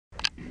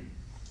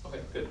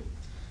Good.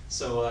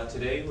 So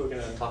today we're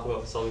going to talk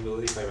about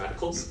solubility by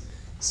radicals.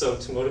 So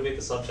to motivate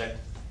the subject,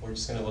 we're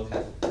just going to look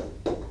at the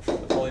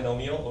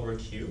polynomial over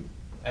Q,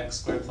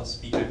 x squared plus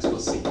bx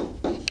plus c.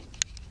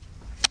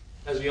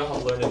 As we all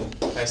have learned in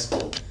high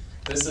school,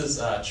 this is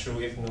true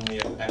if and only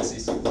if x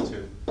is equal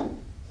to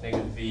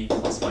negative v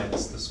plus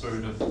minus the square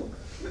root of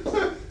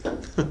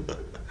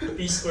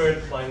b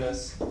squared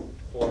minus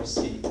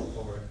 4c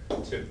over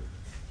 2,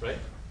 right?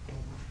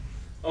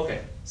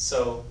 Okay,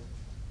 so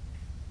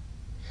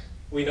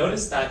we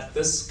notice that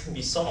this can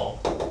be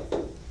solved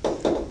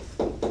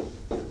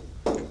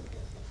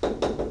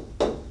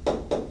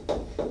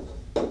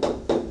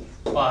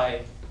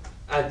by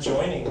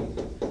adjoining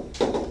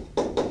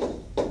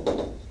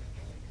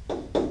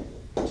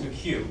to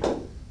Q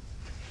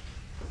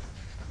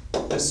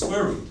the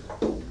square root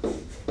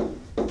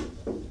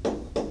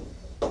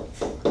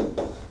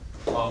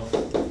of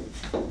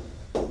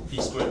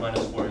b squared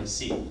minus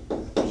 4ac,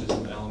 which is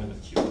an element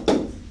of Q.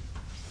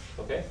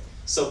 Okay?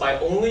 So by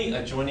only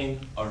adjoining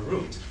a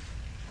root,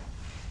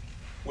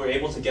 we're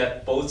able to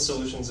get both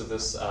solutions of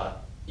this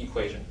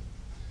equation,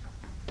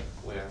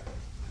 where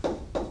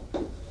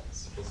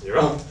it's equal to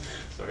 0.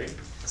 Sorry.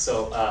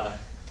 So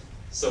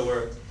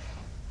we're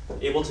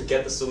able to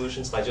get the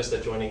solutions by just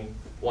adjoining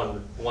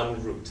one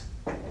root.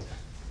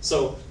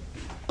 So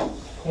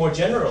more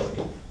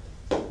generally,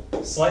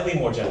 slightly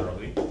more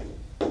generally,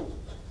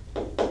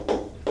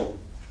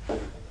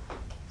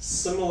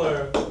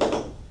 similar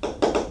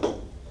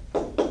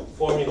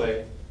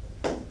formulae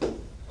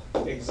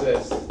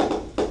exist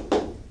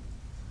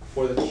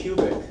for the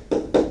cubic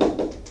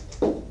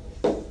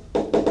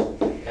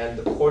and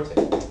the quartic.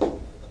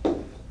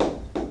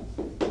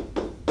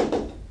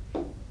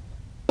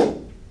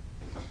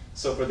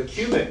 So for the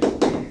cubic,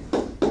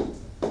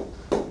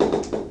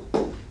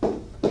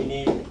 we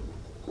need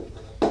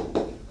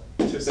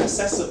to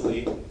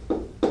successively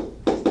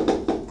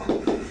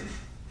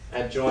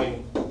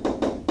adjoin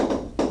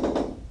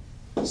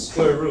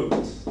square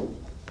roots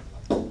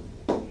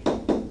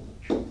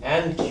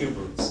and cube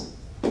roots.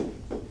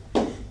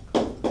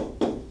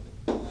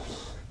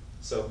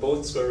 So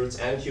both square roots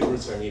and cube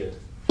roots are needed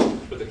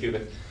for the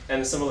cubic.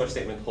 And a similar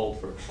statement holds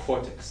for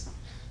quartics.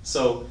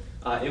 So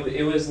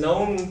it was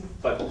known,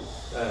 but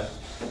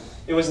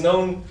it was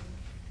known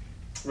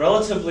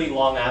relatively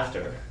long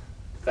after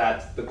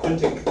that the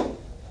quintic,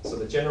 so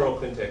the general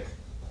quintic,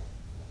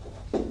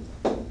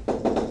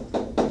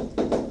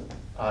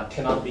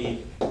 cannot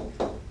be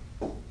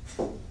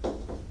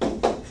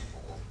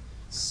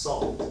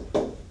solved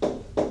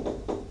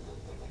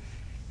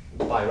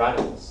by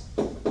radicals,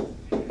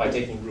 by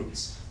taking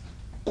roots.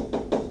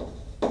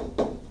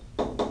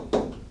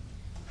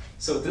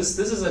 So this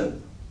is a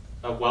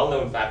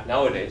well-known fact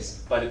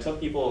nowadays, but it took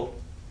people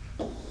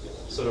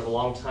sort of a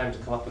long time to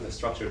come up with a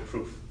structured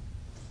proof.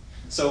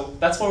 So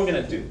that's what we're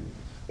going to do.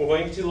 We're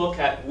going to look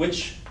at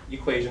which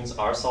equations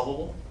are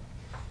solvable,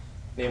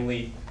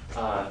 namely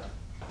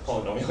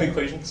polynomial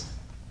equations,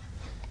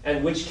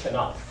 and which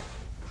cannot.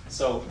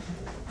 So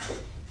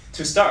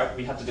to start,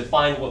 we have to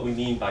define what we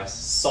mean by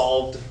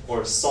solved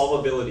or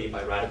solvability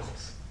by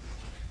radicals.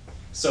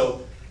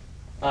 So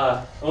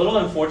a little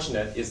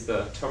unfortunate is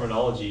the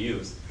terminology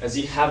used. As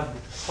you have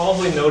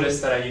probably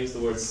noticed that I use the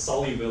word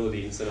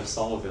solubility instead of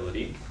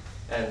solvability.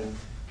 And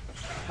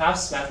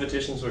perhaps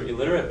mathematicians were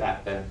illiterate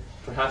back then.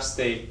 Perhaps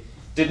they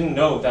didn't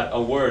know that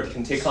a word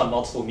can take on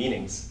multiple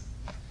meanings.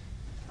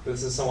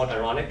 This is somewhat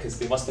ironic because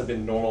they must have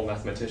been normal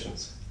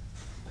mathematicians.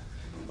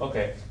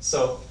 Okay,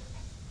 so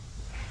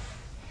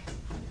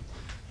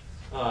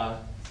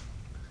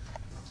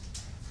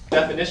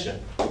definition.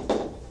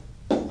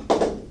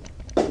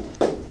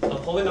 A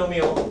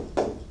polynomial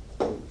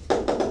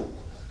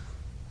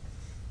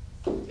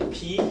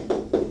P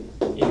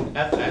in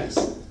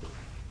fx,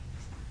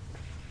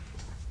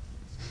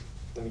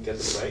 let me get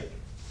this right.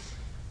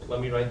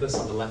 Let me write this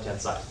on the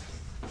left-hand side.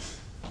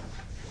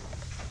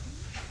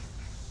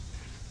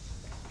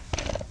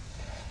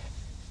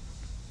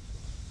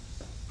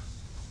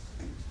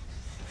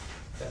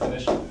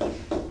 Definition.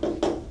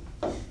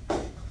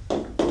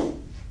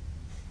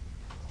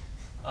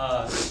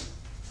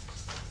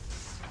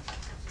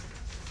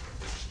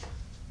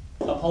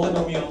 A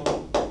polynomial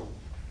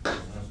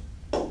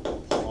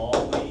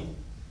poly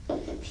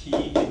P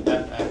in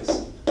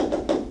fx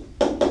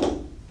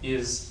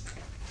is,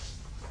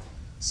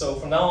 so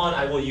from now on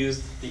I will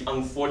use the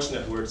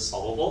unfortunate word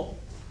solvable.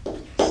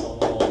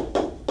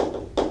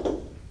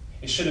 Solvable.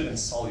 It should have been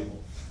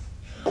soluble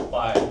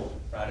by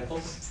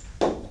radicals.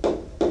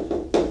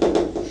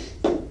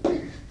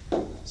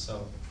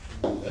 So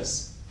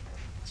this.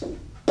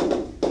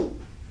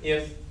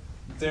 If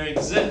there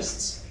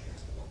exists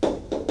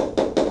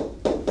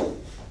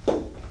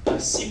a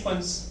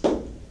sequence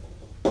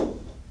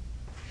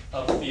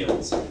of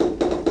fields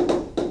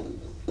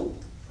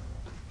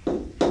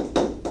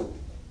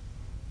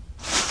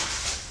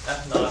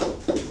f naught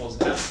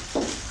equals f,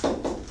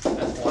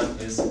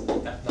 f1 is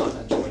f naught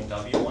adjoin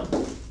w1,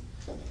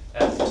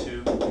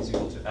 f2 is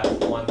equal to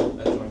f1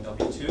 adjoin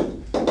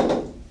w2,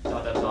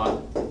 dot f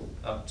naught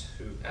up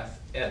to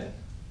fn.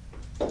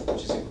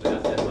 which is equal to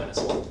Fn minus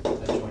 1,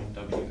 adjoin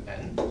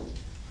Wn.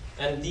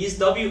 And these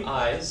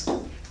Wi's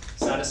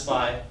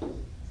satisfy,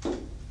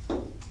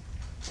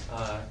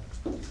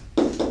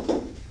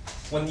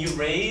 when you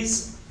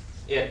raise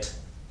it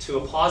to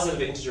a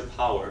positive integer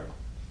power,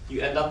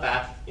 you end up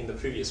back in the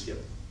previous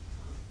field.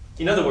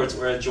 In other words,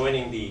 we're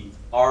adjoining the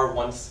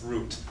R1th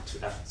root to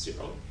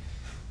F0.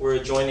 We're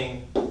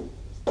adjoining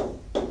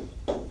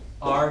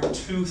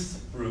R2th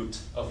root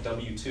of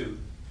W2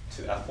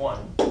 to F1,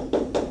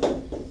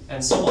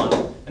 and so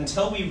on,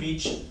 until we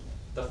reach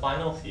the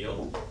final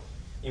field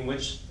in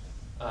which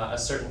a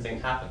certain thing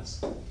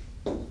happens,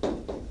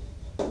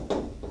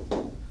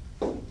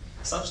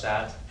 such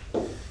that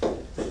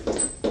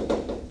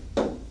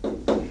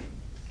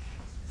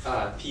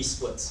P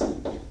splits.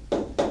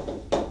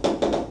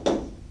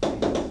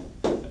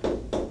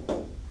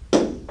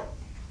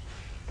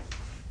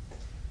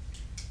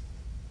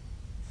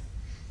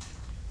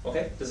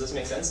 Okay, does this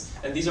make sense?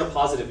 And these are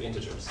positive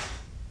integers.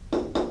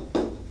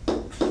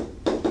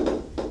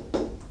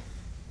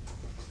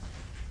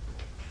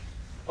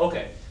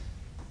 Okay,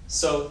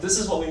 so this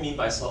is what we mean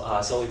by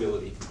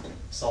solvability.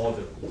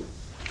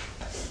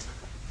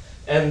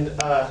 And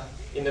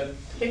in the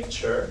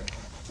picture,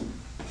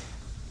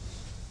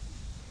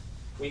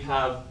 we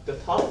have the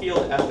top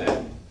field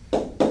Fn,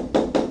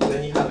 and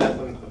then you have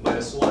Fn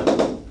minus 1,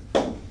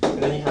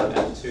 and then you have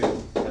F2,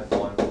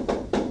 F1,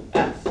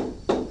 F.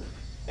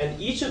 And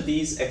each of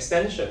these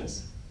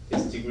extensions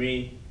is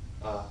degree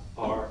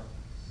R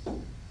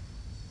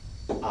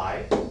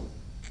I.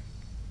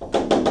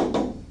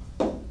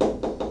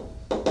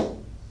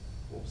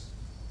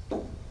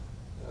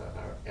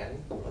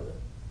 N, rather.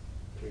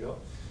 Here we go.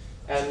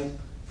 And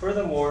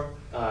furthermore,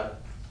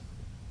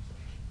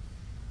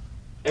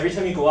 every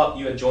time you go up,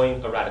 you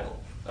adjoin a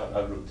radical,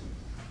 a root.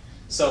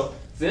 So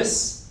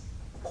this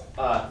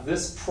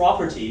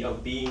property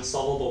of being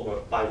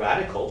solvable by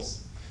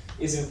radicals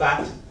is in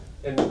fact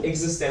an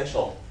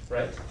existential,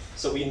 right?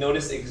 So we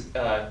notice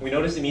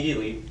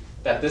immediately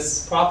that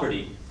this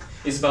property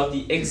is about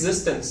the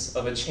existence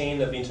of a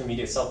chain of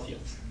intermediate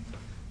subfields.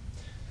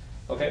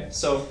 Okay,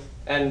 so,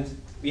 and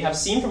we have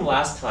seen from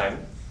last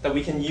time that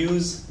we can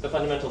use the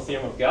fundamental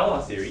theorem of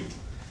Galois theory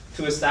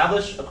to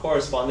establish a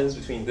correspondence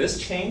between this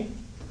chain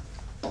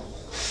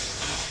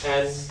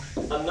and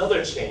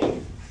another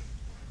chain,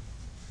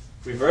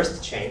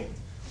 reversed chain,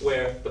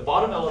 where the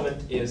bottom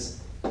element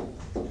is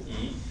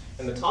E,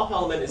 and the top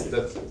element is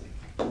the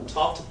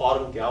top to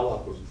bottom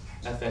Galois group,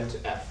 Fn to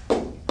F.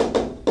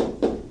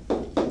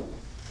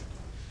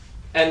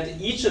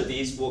 And each of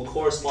these will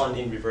correspond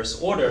in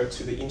reverse order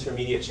to the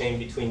intermediate chain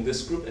between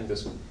this group and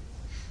this group.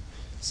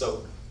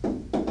 So,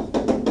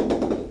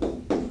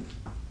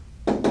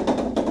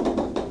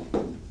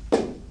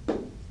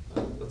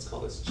 let's call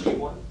this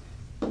G1.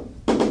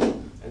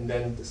 And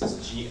then this is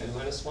Gn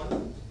minus 1.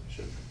 I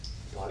should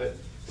have got it.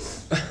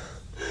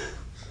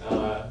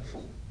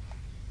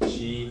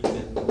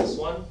 Gn minus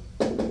 1.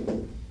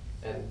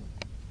 And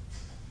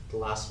the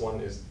last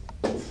one is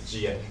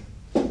Gn.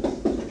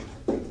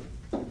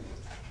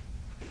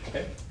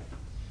 Okay?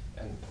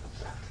 And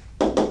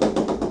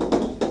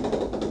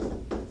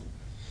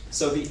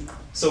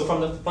so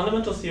from the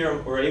fundamental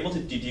theorem, we're able to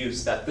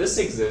deduce that this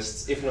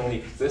exists if and only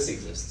if this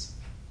exists.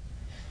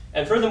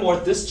 And furthermore,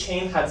 this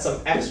chain had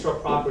some extra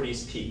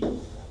properties P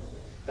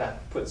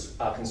that puts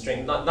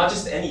constraint, not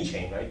just any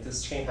chain, right?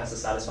 This chain has to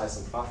satisfy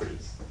some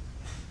properties.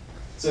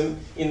 So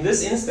in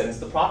this instance,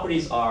 the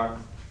properties are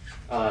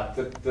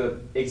the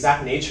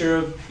exact nature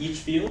of each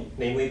field,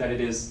 namely that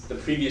it is the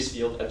previous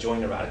field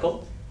adjoining a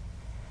radical,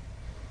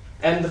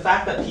 and the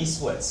fact that P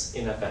splits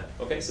in Fn.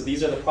 Okay, so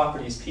these are the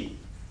properties P.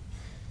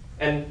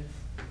 And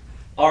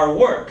our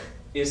work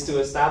is to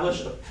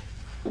establish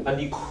an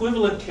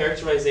equivalent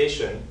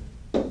characterization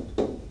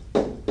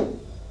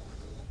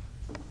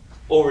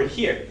over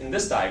here in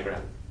this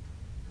diagram.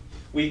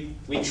 We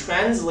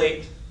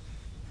translate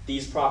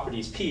these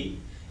properties P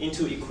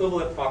into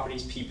equivalent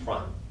properties P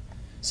prime,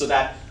 so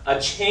that a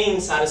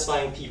chain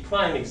satisfying P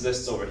prime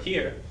exists over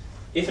here,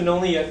 if and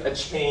only if a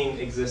chain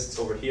exists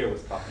over here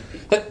with property P.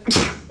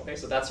 Okay,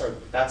 so that's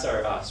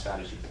our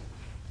strategy.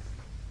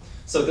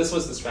 So this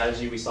was the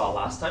strategy we saw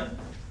last time,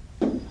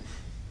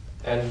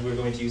 and we're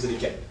going to use it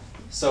again.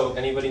 So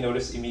anybody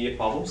notice immediate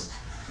problems?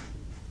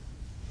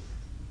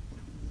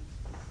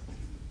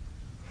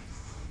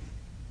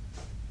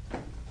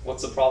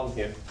 What's the problem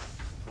here?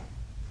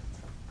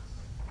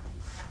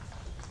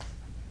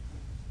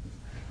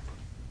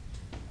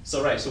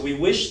 So right, so we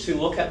wish to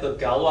look at the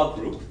Galois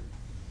group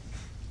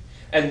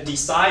and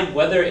decide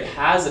whether it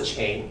has a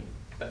chain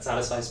that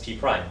satisfies P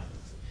prime.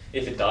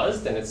 If it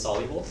does, then it's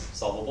solvable.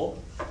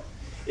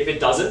 If it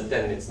doesn't,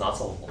 then it's not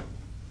solvable.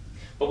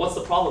 But what's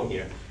the problem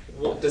here?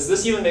 Does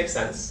this even make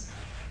sense?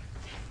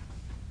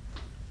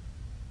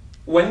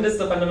 When does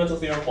the fundamental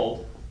theorem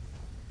hold?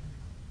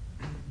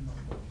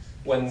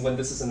 When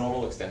this is a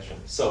normal extension.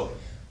 So,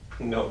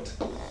 note,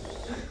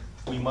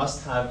 we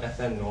must have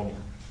Fn normal.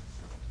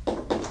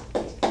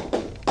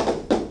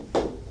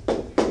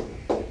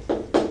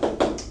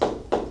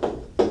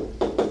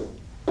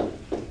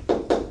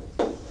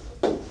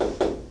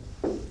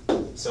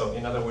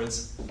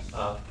 towards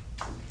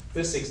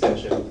this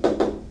extension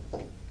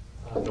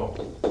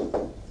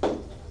normal.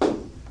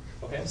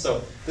 Okay,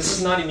 so this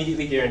is not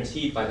immediately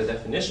guaranteed by the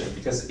definition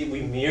because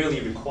we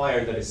merely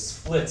require that it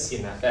splits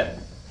in Fn.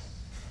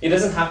 It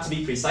doesn't have to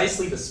be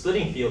precisely the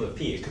splitting field of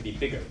P, it could be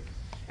bigger.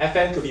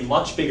 Fn could be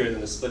much bigger than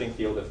the splitting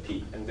field of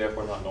P, and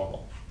therefore not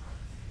normal.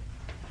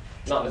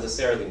 Not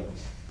necessarily normal.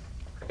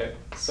 Okay,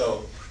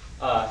 so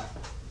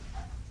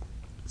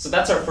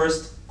that's our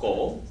first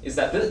goal, is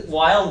that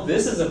while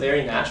this is a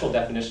very natural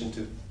definition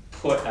to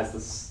put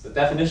as the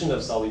definition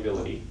of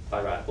solubility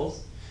by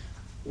radicals,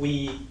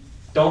 we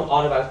don't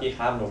automatically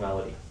have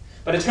normality.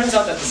 But it turns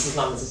out that this is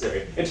not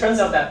necessary. It turns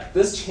out that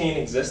this chain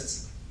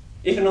exists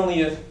if and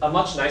only if a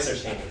much nicer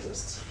chain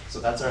exists. So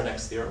that's our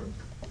next theorem.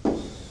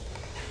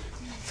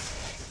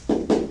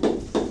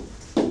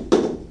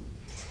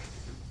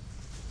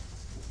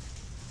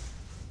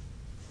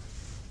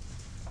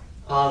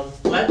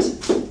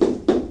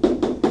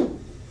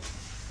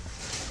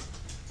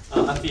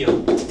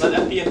 Let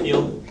F be a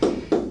field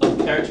of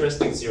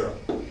characteristic 0.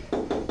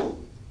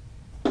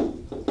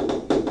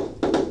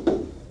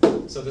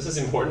 So this is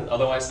important,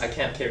 otherwise I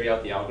can't carry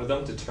out the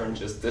algorithm to turn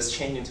just this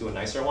chain into a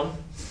nicer one.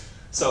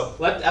 So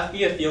let F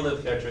be a field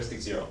of characteristic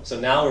 0. So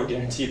now we're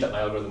guaranteed that my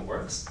algorithm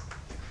works.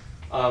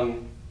 The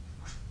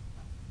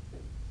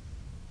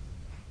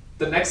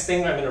next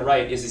thing I'm going to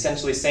write is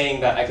essentially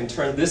saying that I can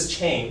turn this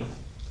chain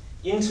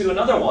into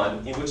another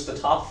one in which the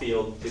top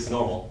field is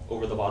normal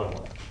over the bottom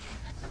one.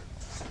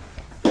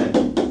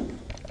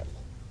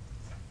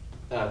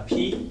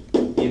 P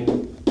in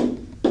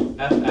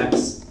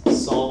Fx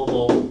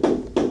solvable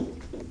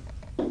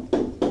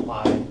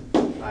by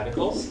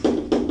radicals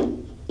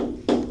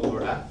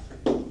over F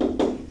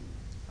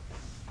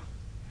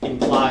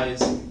implies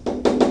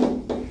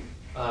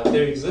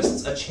there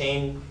exists a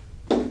chain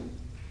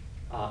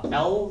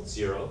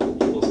L0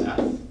 equals F,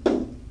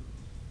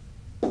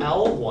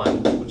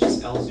 L1, which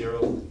is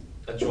L0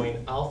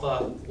 adjoin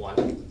alpha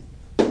 1,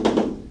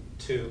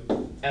 to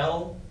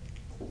L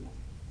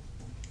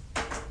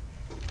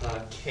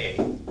K.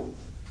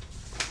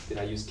 Did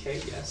I use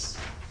K? Yes.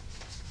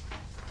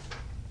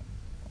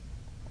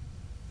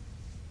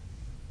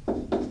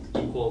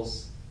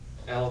 Equals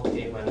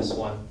LK minus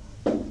 1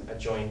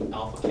 adjoin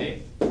alpha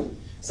K,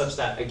 such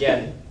that,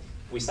 again,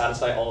 we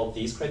satisfy all of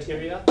these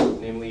criteria,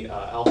 namely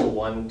alpha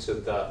 1 to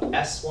the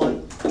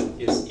S1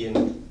 is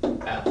in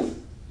F,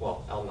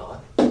 well, L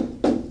naught,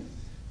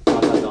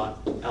 dot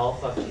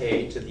alpha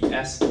K to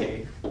the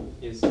SK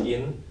is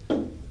in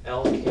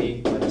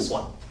LK minus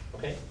 1,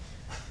 okay?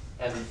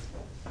 And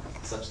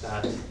such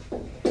that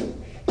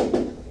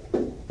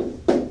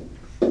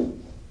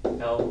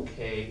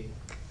LK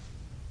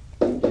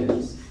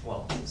is,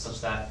 well,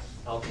 such that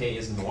LK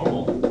is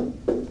normal.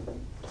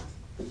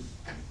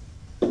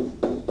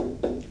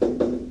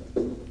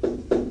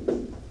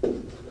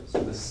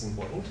 So this is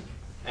important.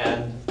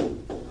 And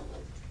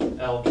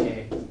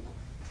LK,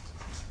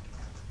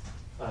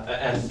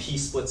 and P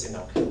splits in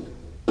LK.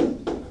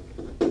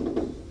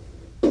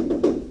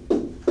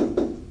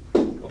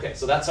 Okay,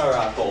 so that's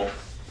our goal,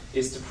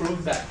 is to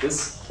prove that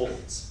this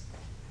holds.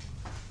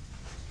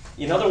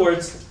 In other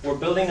words, we're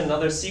building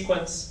another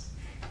sequence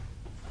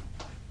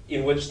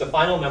in which the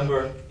final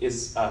member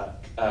is,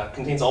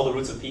 contains all the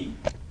roots of P.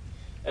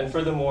 And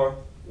furthermore,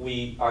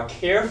 we are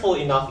careful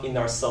enough in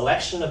our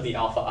selection of the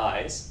alpha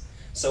i's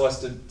so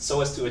as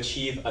to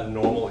achieve a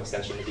normal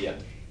extension at the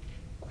end.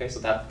 Okay, so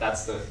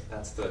that's the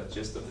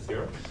gist of the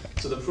theorem.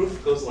 So the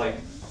proof goes like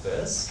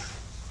this.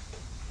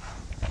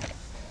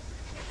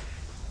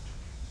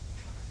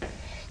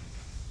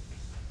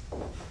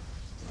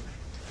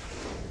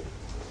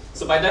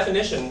 So by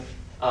definition,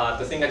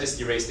 the thing I just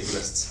erased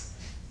exists.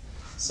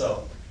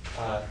 So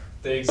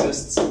there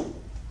exists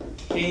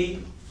K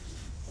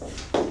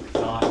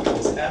naught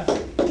equals F,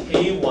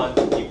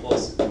 K1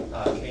 equals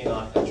K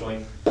naught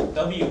adjoin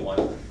W1,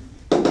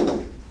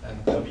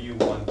 and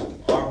W1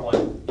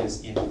 R1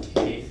 is in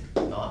K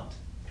naught,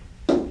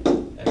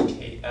 and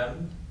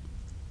Km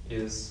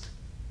is,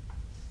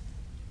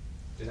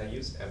 did I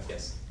use M?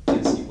 Yes,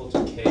 is equal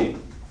to K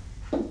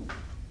M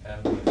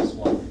minus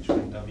 1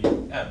 adjoin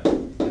Wm.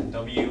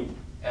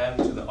 Wm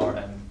to the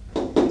Rm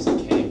is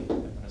K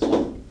minus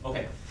 1.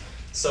 Okay,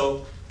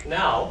 so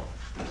now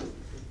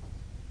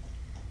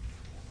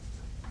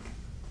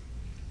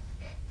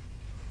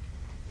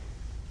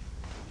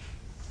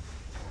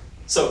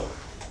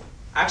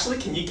actually,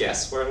 can you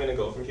guess where I'm going to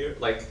go from here?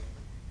 Like,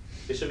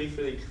 it should be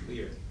pretty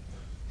clear.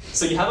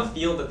 So you have a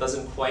field that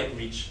doesn't quite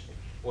reach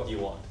what you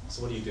want.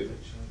 So what do?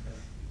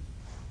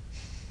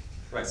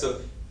 Right,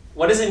 so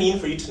what does it mean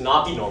for you to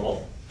not be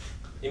normal?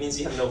 It means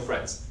you have no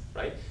friends,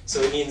 right?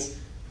 So it means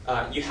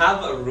you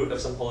have a root of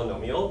some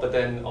polynomial, but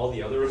then all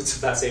the other roots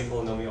of that same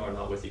polynomial are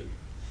not with you,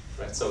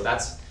 right? So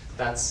that's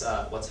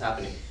what's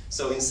happening.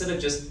 So instead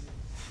of just,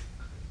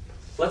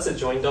 let's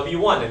adjoin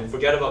W1 and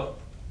forget about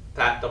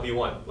that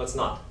W1. Let's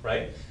not,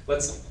 right?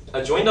 Let's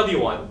adjoin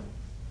W1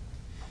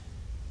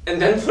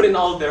 and then put in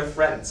all of their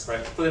friends,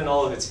 right? Put in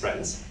all of its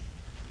friends.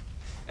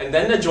 And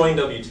then adjoin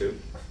W2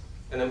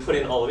 and then put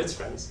in all of its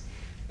friends.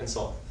 and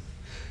so on.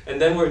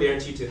 And then we're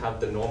guaranteed to have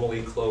the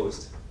normally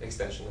closed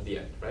extension at the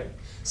end, right?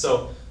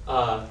 So,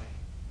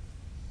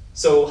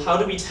 so how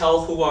do we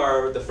tell who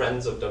are the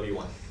friends of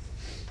W1?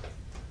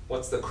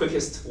 What's the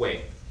quickest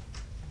way?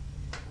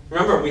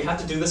 Remember, we have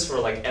to do this for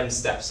like m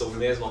steps, so we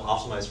may as well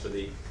optimize for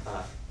the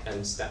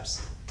m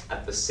steps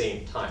at the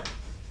same time,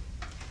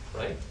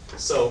 right?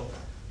 So,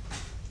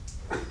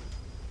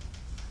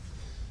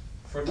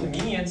 for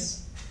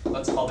convenience,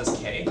 let's call this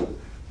K,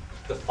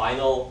 the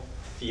final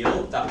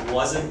field that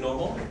wasn't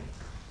normal.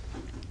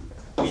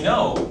 We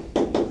know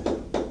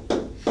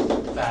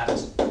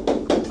that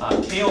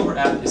K over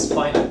F is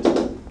finite,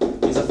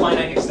 is a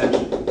finite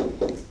extension.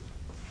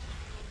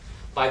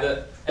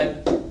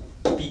 And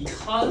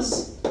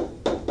because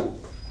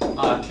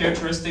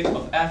characteristic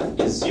of F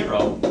is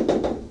 0,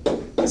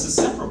 this is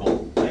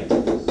separable, right?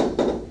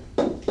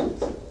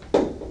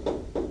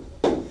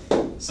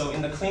 So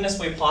in the cleanest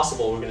way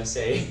possible, we're going to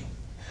say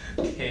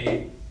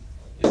K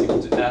is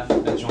equal to F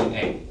adjoint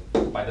A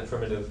by the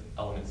primitive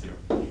element theorem.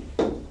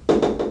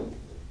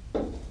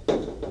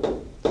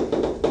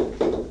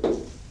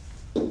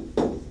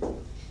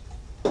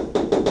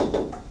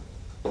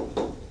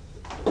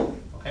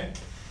 Okay.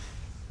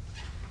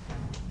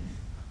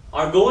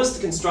 Our goal is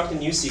to construct a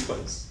new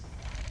sequence,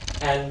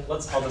 and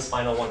let's call this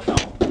final one L.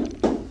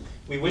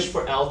 We wish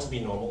for L to be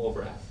normal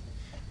over F.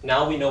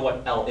 Now we know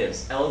what L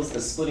is. L is the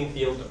splitting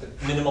field of the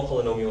minimal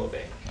polynomial of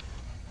A.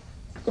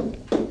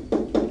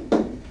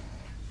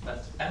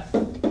 Let F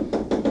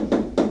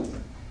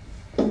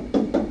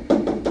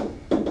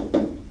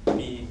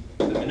be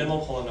the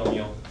minimal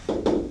polynomial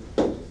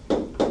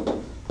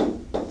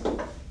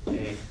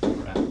A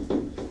over F.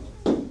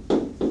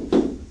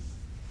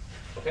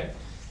 Okay?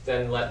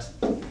 Then let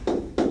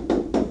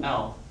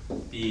L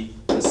be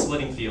the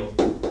splitting field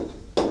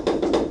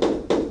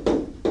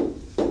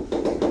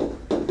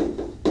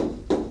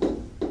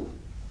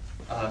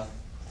of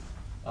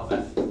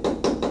F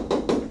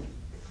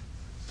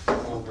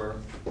over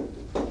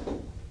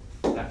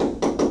F.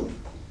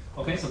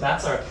 Okay, so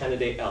that's our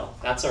candidate L.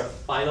 That's our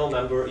final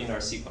member in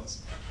our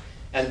sequence.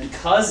 And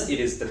because it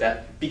is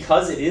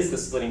the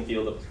splitting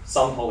field of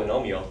some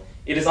polynomial,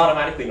 it is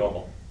automatically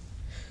normal.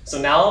 So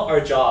now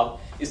our job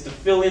is to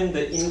fill in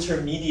the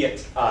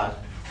intermediate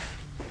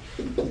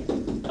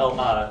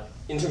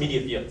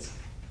intermediate fields,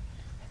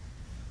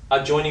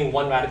 adjoining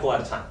one radical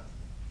at a time,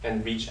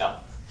 and reach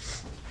L.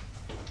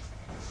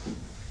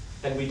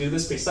 And we do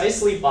this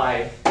precisely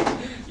by,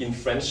 in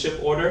friendship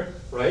order,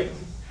 right?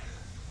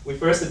 We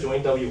first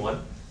adjoin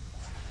W1.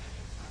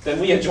 Then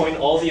we adjoin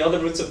all the other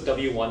roots of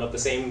W1 of the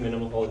same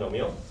minimal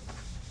polynomial,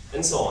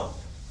 and so on.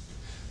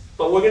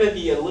 But we're going to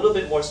be a little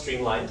bit more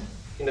streamlined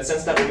in the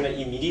sense that we're going to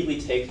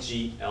immediately take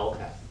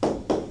GLF.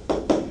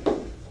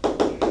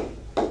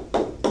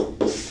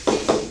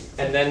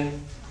 And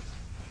then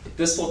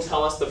this will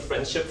tell us the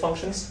friendship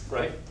functions,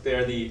 right?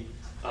 They're the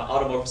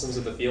automorphisms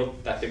of the field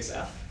that fix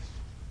F.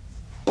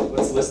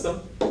 Let's list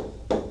them.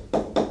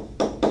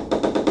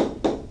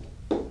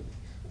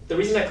 The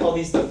reason I call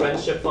these the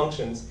friendship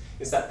functions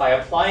is that by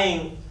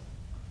applying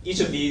each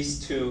of these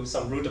to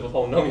some root of a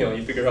polynomial,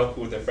 you figure out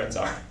who their friends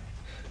are.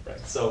 Right?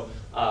 So,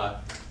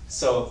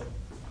 so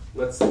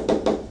let's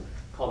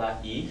call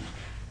that E.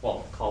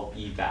 Well, call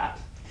E that.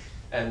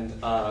 And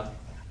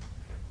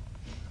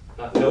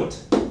note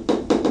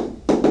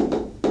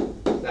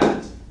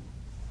that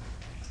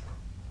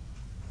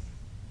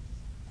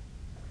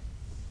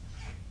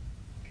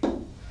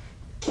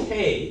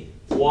K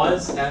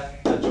was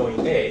F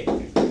adjoin A,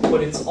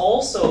 but it's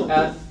also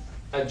F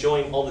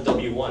adjoin all the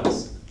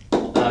W1s,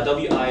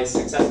 Wi's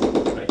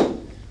successively, right?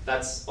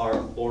 That's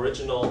our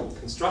original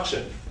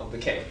construction of the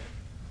K,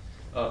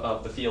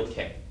 of the field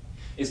K,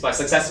 is by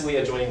successively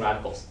adjoining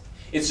radicals.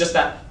 It's just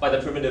that by the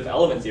primitive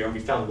element theorem,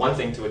 we found one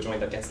thing to adjoin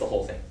that gets the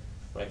whole thing,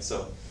 right?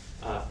 So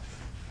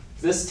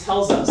this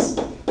tells us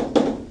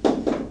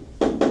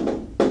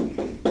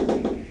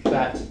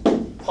that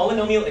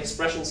polynomial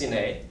expressions in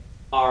A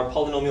are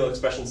polynomial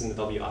expressions in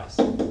the Wi's.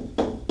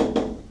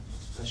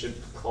 I should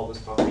call this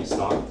property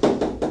star.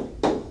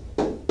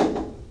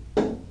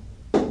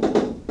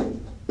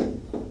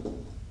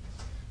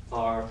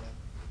 Are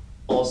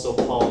also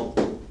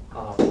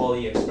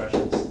poly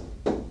expressions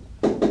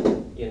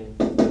in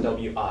the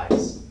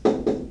Wi's,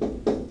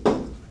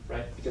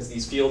 right? Because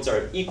these fields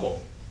are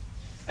equal.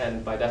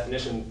 And by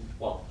definition,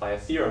 well, by a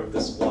theorem,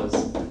 this was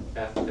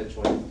F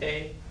adjoint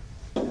A,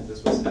 and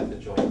this was F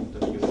adjoint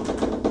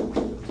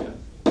W1.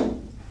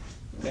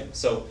 Okay,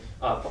 so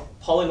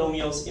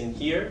polynomials in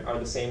here are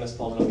the same as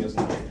polynomials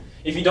in here.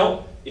 If you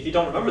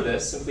don't remember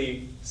this,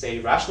 simply say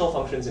rational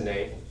functions in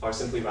A are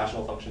simply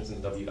rational functions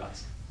in the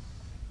Wi's.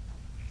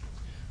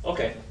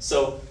 Okay,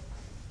 so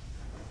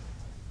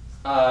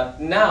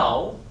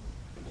now,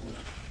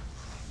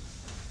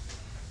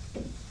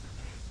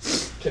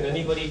 can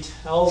anybody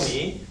tell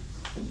me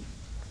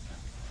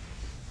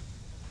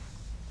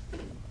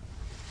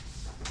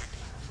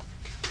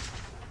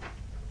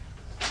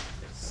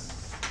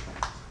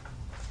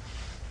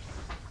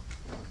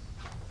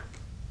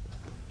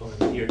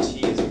here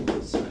T is equal to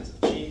the size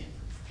of G,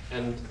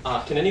 and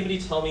can anybody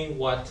tell me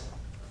why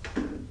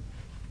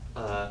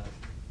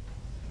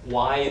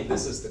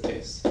this is the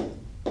case?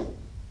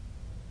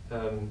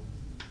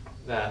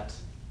 That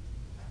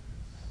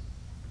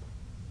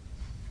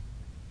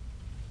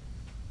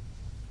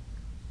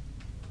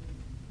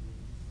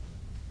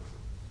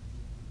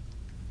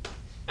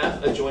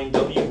F adjoin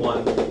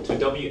W1 to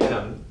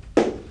Wm,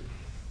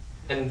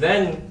 and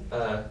then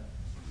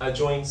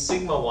adjoin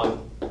sigma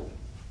 1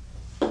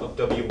 of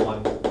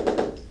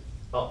W1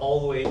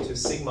 all the way to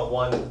sigma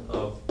 1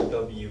 of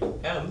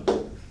Wm,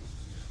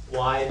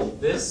 why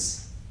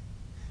this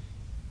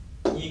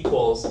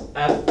equals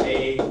Fa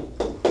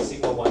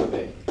sigma 1 of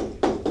A.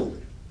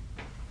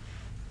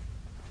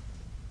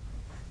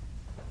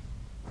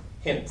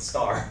 Hint,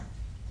 star.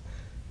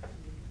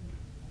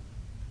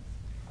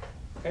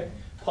 Okay.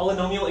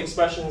 Polynomial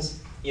expressions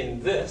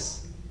in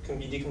this can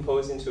be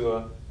decomposed into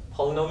a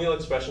polynomial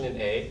expression in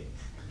A,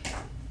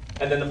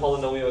 and then the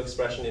polynomial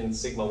expression in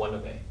sigma 1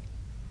 of A,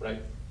 right?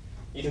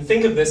 You can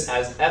think of this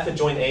as F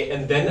adjoin A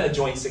and then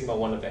adjoin sigma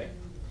 1 of A.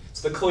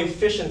 So the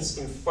coefficients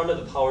in front of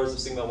the powers of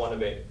sigma 1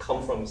 of A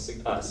come from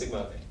sigma of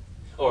A,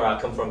 or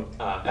come from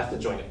F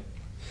adjoin A.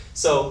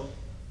 So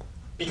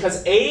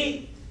because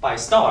A by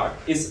star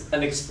is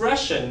an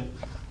expression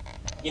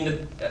in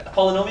the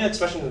polynomial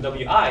expression in the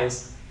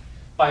Wi's,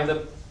 by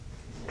the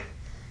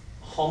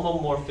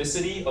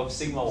homomorphicity of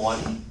sigma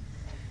 1,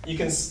 you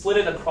can split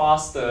it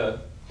across the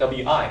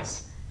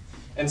Wi's.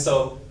 And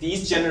so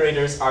these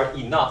generators are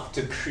enough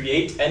to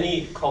create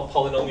any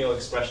polynomial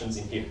expressions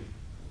in here.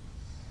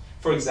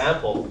 For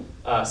example,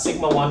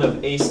 sigma 1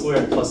 of A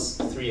squared plus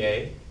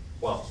 3A,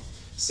 well,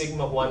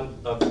 sigma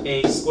 1 of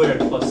A squared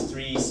plus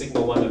 3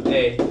 sigma 1 of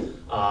A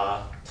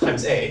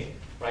times A,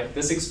 right?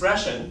 This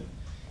expression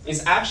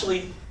is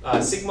actually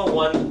sigma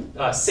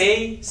 1,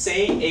 say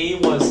A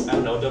was, I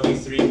don't know,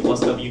 W3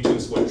 plus W2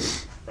 squared,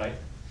 right?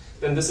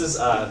 Then this is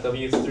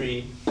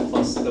W3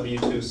 plus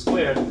W2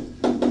 squared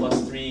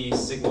plus 3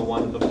 sigma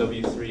 1 of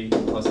W3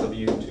 plus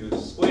W2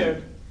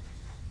 squared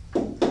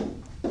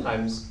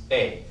times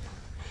A.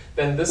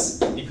 Then this,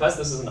 because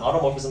this is an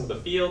automorphism of the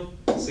field,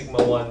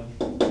 sigma 1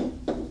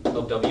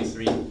 of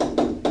W3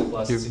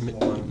 plus sigma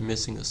 1. You're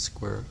missing a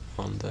square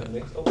on that.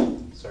 Oh,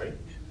 sorry.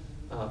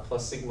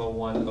 Plus sigma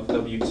 1 of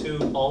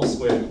W2 all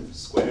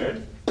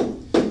squared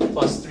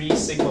plus 3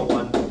 sigma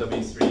 1 of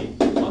W3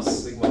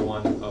 plus sigma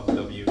 1 of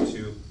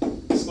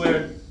W2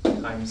 squared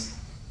times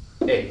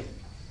A.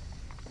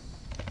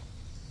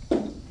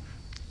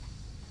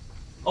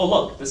 Oh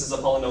look, this is a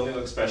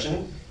polynomial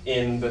expression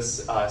in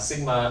this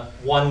sigma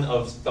 1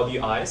 of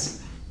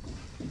Wi's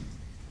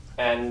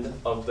and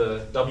of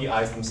the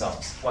Wi's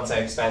themselves once I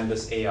expand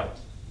this A out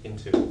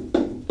into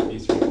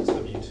W3 plus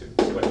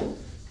W2 squared.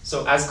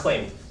 So as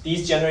claimed,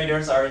 these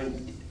generators are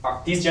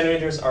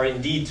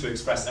indeed to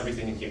express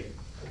everything in here.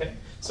 Okay?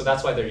 So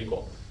that's why they're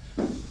equal.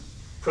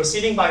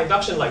 Proceeding by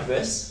induction like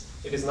this,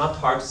 it is not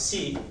hard to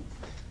see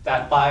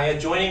that by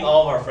adjoining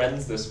all of our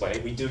friends this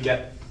way, we do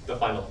get the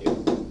final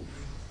field.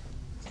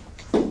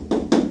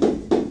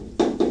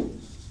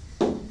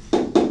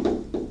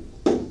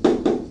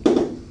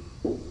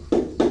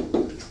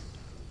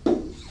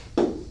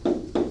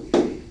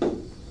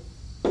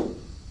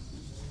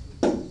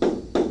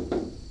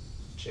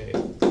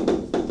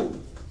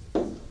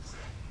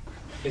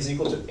 Is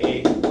equal to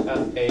A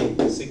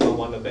Fa sigma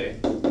 1 of A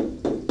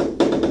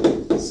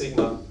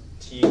sigma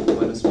T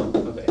minus 1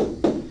 of A.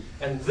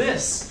 And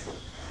this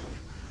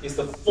is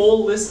the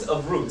full list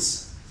of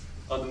roots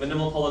of the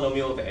minimal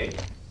polynomial of A.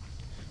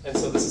 And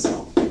so this is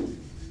how.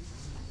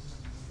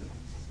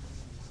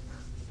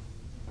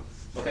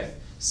 Okay,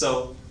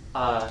 so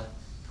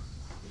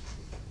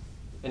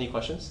any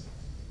questions?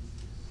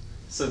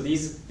 So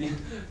these,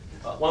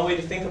 one way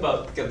to think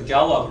about the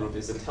Galois group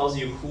is it tells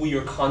you who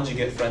your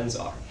conjugate friends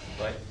are.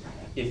 Right?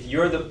 If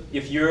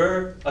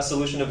you're a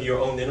solution of your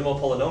own minimal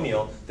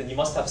polynomial, then you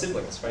must have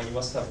siblings, right? You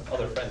must have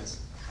other friends.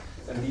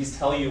 And these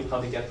tell you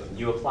how to get them.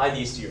 You apply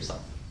these to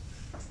yourself.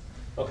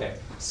 Okay,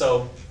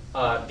 so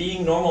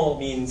being normal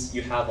means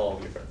you have all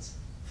of your friends.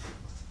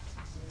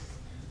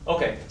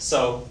 Okay,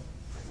 so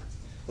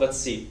let's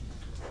see.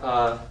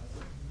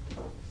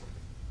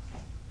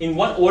 In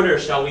what order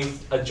shall we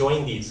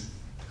adjoin these?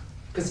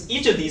 Because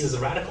each of these is a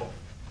radical.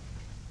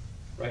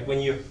 Right?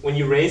 When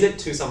you raise it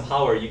to some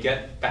power, you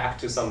get back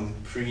to some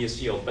previous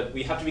field. But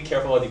we have to be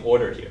careful about the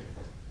order here.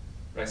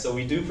 Right? So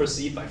we do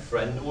proceed by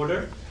friend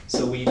order.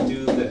 So we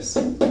do this.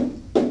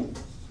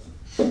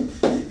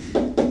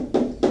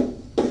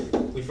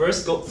 We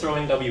first throw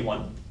in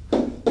W1.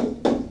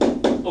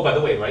 Oh, by the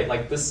way, right?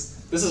 Like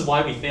this is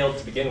why we failed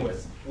to begin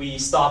with. We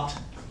stopped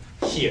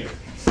here,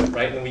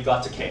 right? When we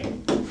got to K.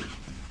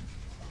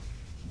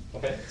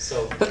 Okay,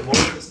 so the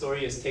moral of the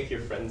story is take your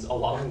friends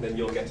along, and then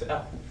you'll get to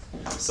L.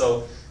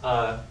 So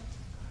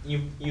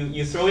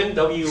you throw in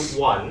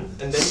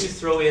W1, and then you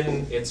throw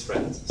in its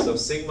friends. So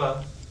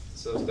sigma,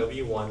 so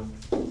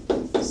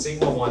W1,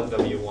 sigma 1,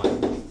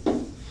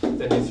 W1.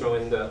 Then you throw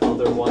in the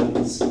other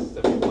ones,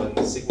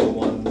 W1, sigma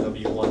 1,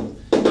 W1,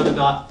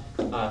 dot,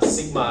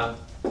 sigma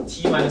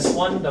T minus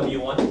 1,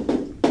 W1.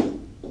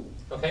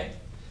 Okay?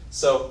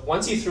 So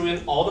once you threw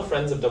in all the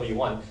friends of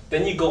W1,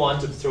 then you go on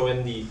to throw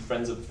in the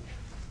friends of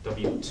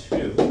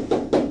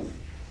W2.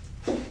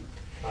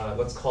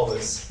 Let's call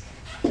this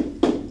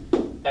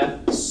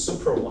F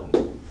super 1.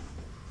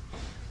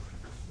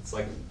 It's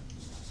like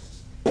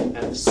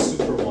F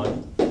super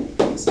 1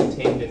 is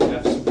contained in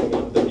F super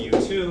 1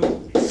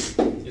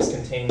 W2 is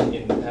contained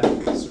in F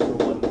super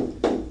 1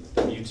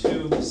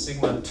 W2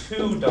 sigma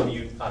 2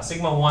 W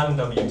sigma 1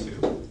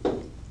 W2,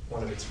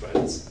 one of its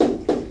friends.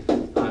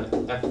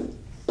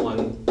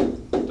 F1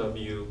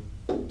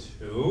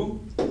 W2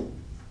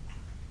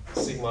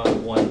 sigma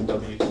 1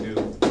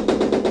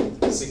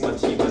 W2 sigma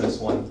T minus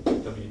 1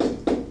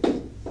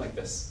 W2, like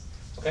this.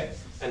 Okay?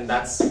 And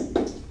that's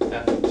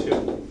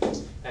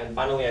F2. And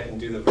finally I can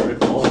do the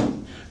vertical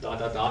dot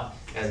dot dot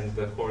and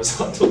the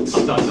horizontal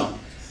dot dot dot,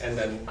 and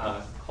then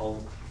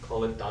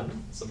call it done.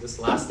 So this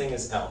last thing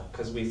is L,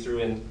 because we threw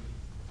in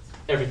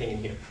everything in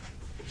here,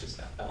 which is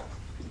L.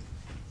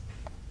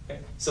 Okay?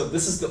 So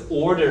this is the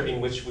order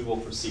in which we will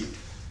proceed.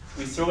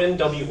 We throw in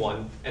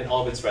W1 and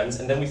all of its friends,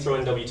 and then we throw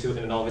in W2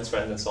 and all of its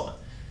friends, and so on.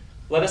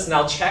 Let us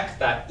now check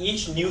that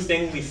each new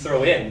thing we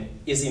throw in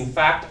is in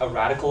fact a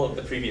radical of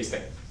the previous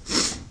thing.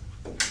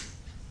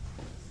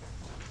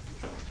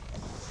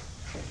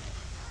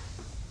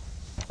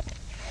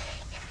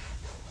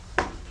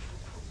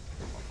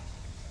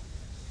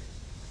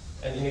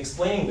 And in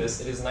explaining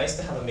this, it is nice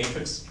to have a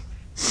matrix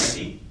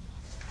handy.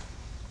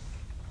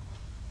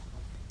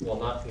 Well,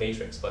 not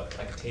matrix, but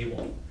like a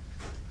table.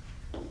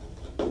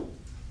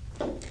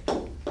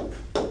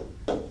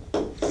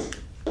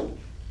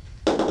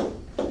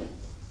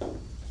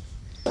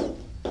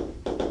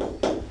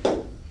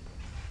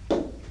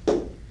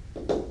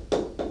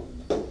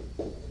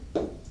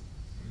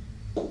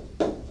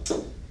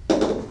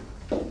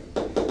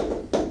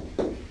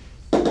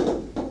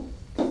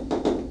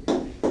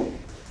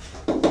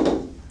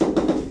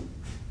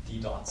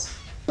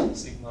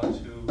 Sigma 2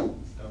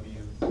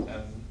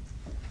 Wm,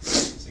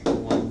 sigma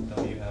 1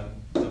 Wm,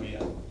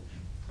 Wm.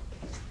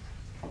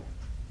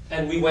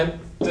 And we went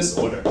this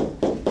order.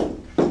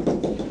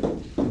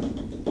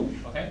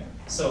 Okay?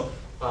 So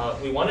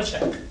we want to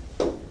check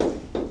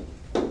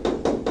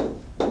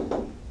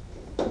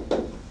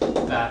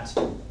that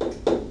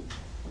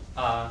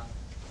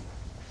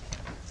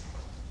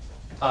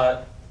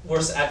we're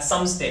at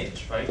some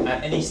stage, right?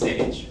 At any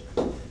stage.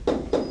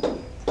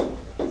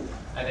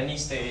 At any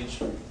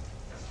stage.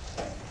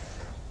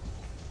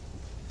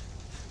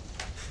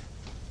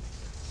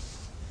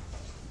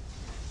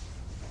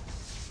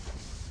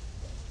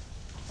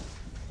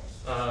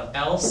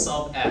 L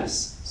sub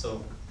s,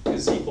 so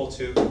is equal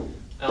to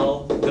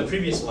L, the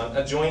previous one,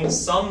 adjoin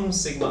some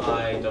sigma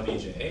I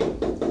wj,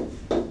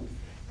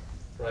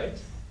 right?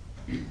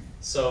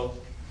 So,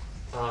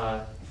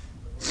 well,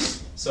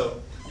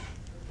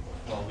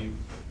 we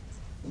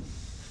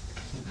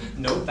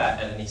note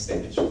that at any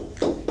stage.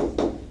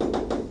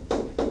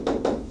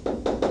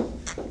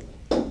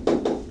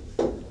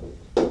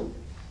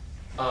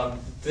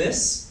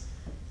 This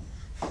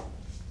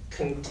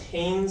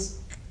contains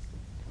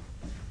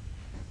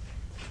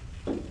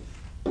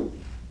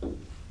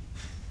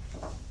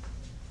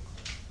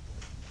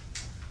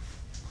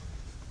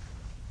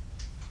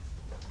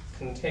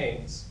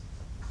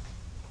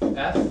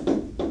f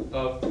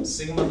of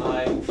sigma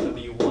I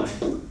w1,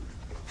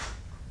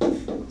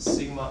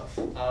 sigma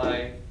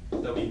I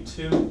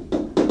w2,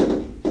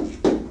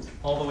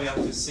 all the way up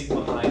to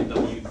sigma I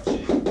wj.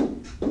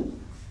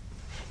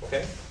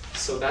 Okay?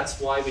 So that's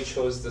why we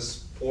chose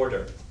this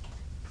order.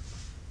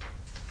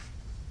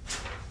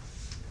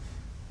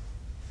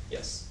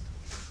 Yes.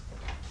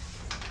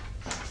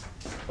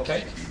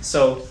 Okay?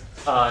 So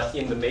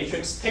in the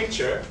matrix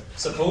picture,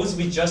 suppose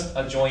we just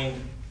adjoin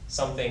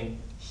something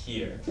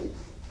here.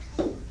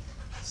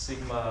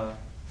 Sigma,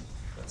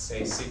 let's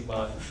say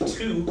sigma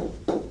 2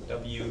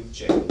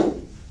 wj.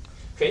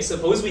 Okay,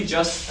 suppose we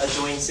just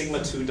adjoin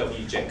sigma 2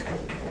 wj.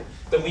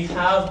 Then we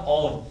have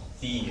all of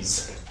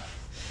these.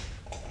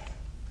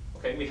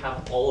 Okay, we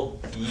have all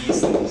of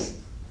these things.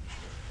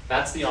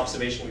 That's the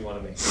observation we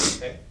want to make.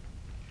 Okay?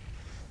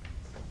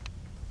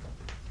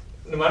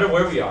 No matter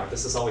where we are,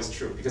 this is always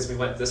true because we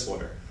went this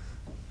order.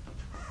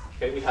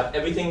 Okay, we have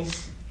everything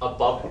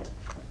above it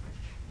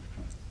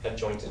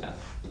adjoined to F.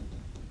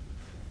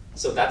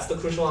 So that's the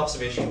crucial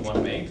observation we want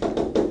to make.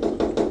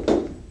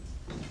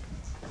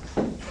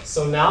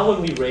 So now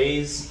when we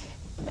raise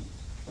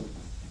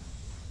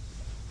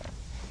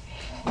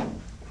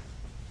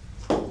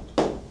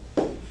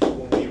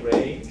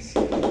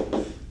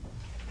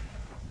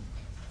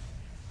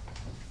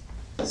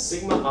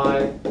sigma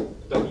I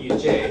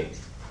wj,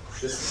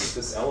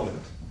 this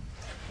element,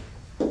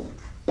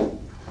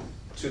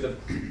 to the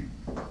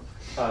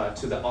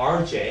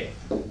rj.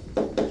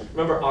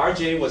 Remember,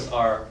 rj was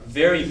our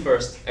very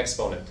first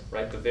exponent,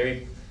 right? The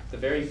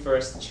very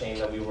first chain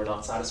that we were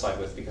not satisfied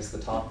with because the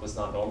top was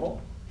not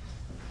normal.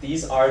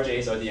 These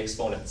rj's are the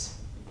exponents.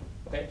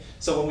 Okay?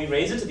 So when we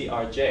raise it to the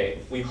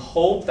rj, we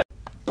hope that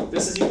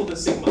this is equal to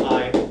sigma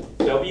I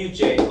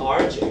wj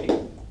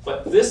rj,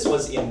 but this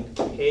was in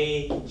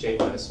kj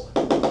minus 1.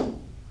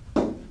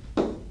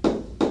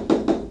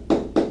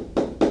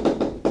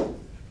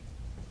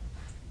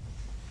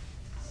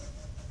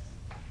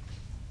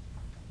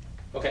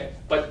 Okay,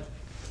 but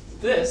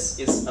this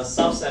is a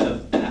subset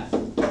of F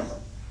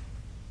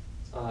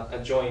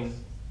adjoin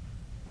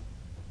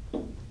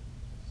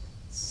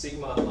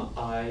sigma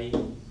I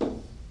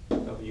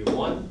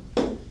W1,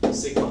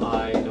 sigma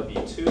I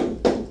W2,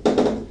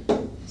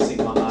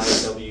 sigma I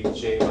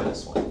Wj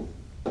minus 1,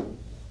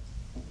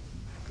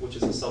 which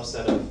is a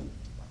subset of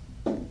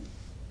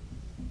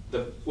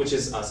the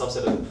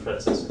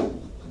predecessor.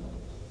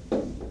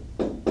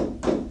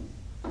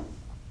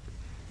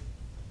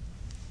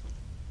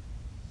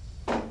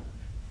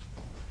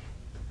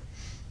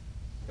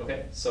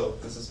 Okay, so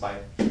this is my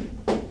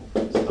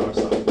star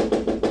star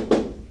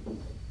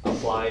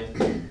applied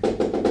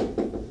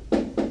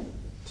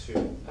to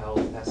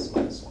Ls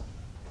minus 1.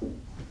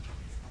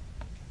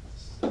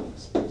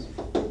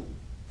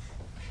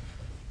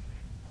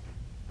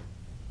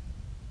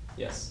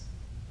 Yes.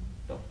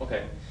 No.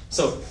 Okay.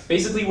 So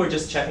basically, we're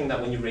just checking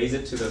that when you raise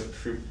it to the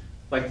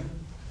right,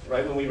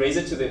 when we raise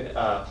it to the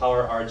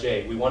power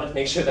rj, we want to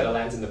make sure that it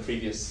lands in the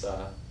previous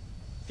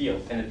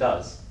field, and it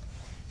does,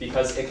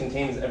 because it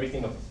contains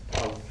everything of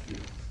u.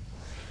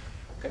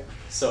 Okay.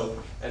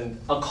 So, and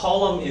a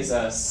column is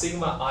a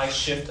sigma I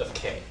shift of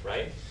k,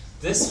 right?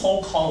 This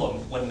whole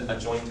column, when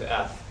adjoined to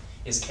F,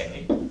 is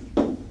k.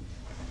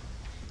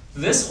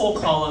 This whole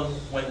column,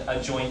 when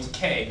adjoined to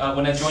k,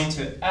 when adjoined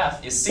to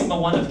F, is sigma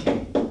 1 of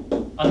k,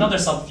 another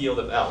subfield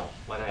of L,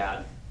 might I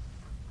add.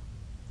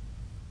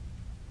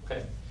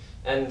 Okay,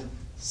 and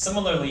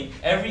similarly,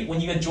 when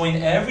you adjoin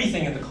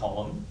everything in the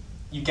column,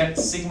 you get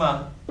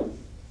sigma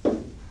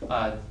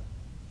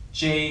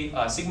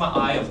sigma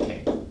I of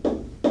k,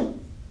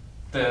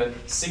 the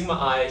sigma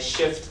I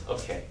shift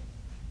of k.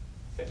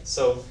 Okay,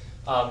 so,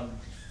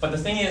 but the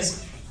thing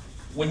is,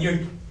 when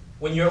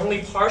you're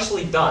only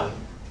partially done,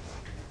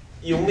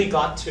 you only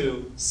got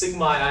to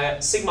sigma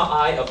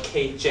I of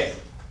kj,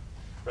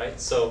 right?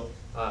 So,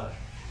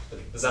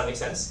 does that make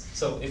sense?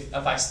 So if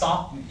I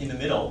stop in the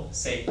middle,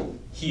 say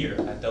here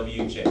at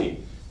wj,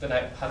 then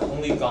I have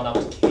only gone up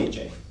to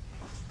kj,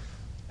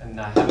 and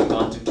I haven't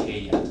gone to k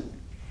yet.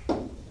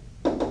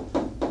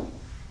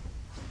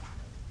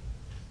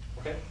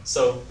 Okay,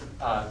 so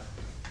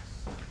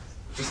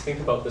just think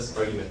about this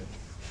argument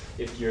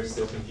if you're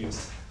still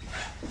confused.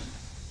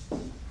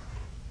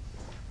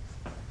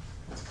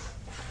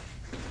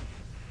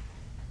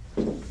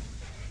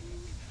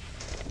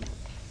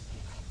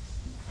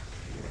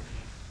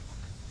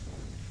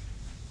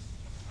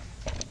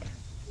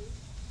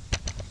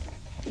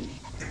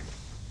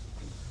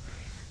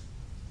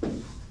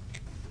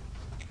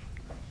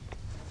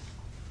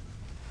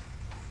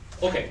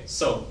 Okay,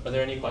 so are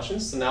there any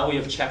questions? So now we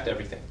have checked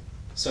everything.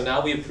 So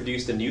now we have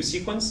produced a new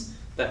sequence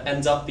that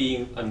ends up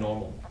being a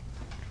normal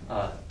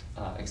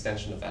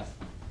extension of F.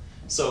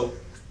 So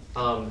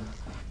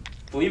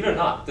believe it or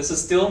not, this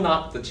is still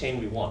not the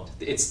chain we want.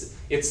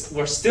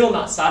 We're still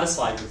not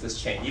satisfied with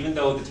this chain, even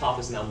though the top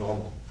is now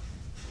normal.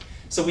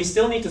 So we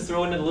still need to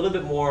throw in a little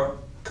bit more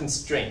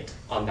constraint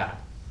on that.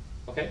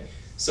 Okay?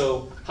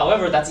 So,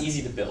 however, that's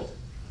easy to build.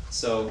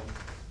 So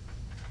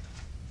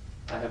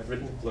I have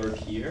written a blurb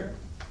here.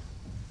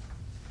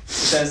 It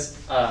says,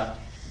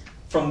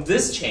 from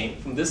this chain,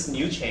 from this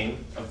new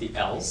chain of the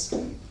L's,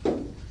 and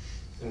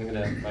I'm going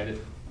to write it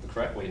the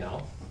correct way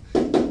now.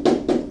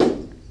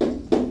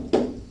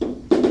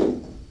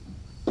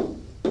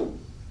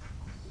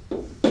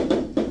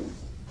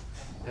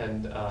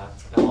 And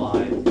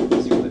Li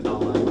is equal to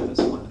Li minus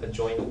 1,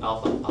 adjoin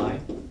alpha I,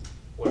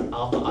 where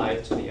alpha I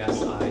to the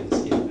Si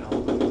is given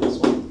alpha minus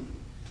 1.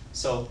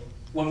 So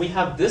when we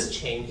have this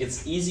chain,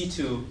 it's easy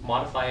to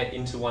modify it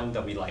into one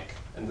that we like.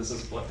 And this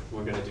is what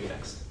we're going to do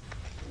next.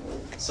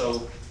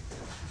 So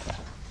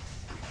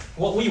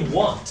what we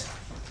want,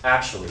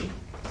 actually,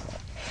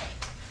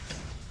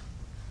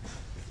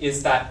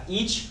 is that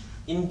each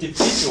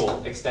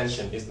individual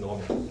extension is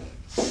normal.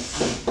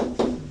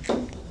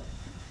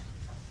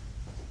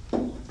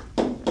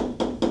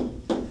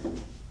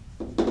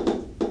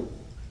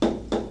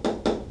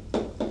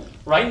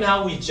 Right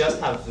now, we just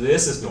have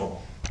this is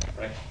normal,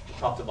 right?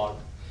 Top to bottom.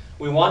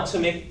 We want to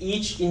make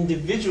each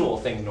individual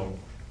thing normal.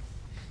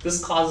 This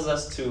causes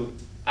us to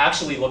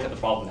actually look at the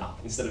problem now,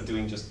 instead of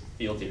doing just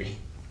field theory.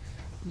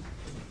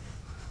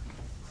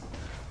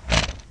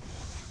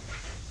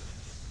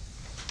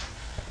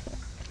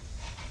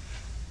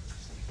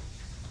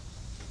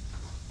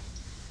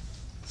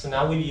 So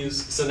now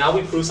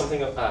we prove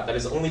something that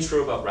is only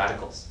true about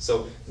radicals.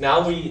 So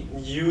now we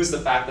use the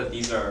fact that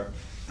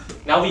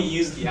now we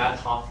use the ad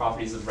hoc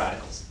properties of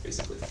radicals,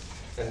 basically.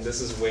 And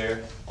this is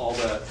where all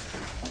the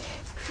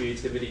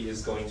creativity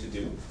is going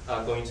to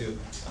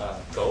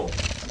go.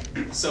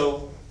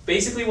 So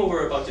basically what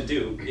we're about to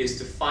do is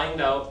to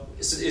find out,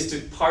 is to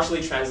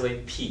partially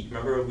translate P.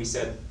 Remember we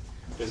said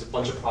there's a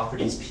bunch of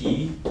properties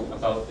P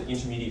about the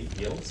intermediate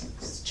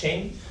fields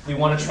chain. We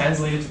want to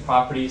translate it to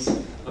properties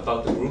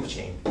about the group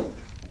chain.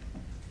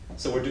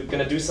 So we're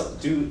gonna do some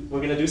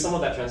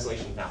of that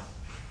translation now.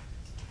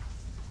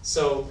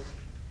 So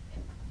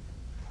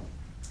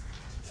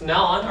from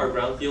now on, our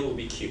ground field will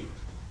be Q.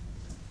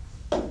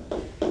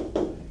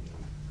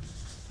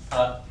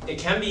 It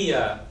can be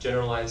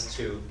generalized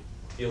to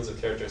fields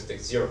of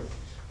characteristics 0,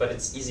 but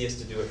it's easiest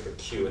to do it for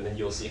Q, and then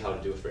you'll see how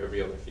to do it for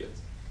every other field.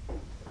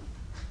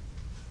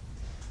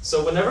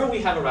 So whenever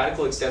we have a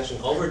radical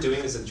extension, all we're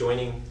doing is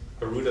adjoining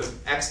a root of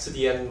x to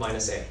the n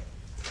minus a,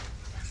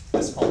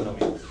 this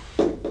polynomial.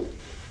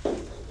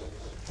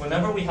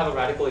 Whenever we have a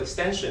radical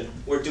extension,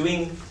 we're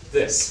doing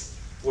this.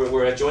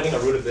 We're adjoining a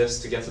root of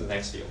this to get to the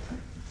next field.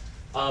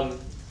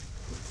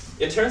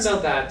 It turns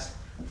out that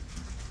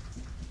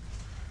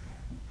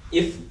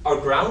if our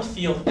ground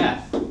field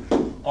F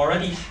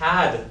already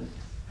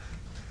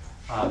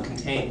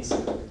contains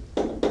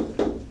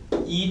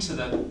e to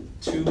the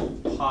 2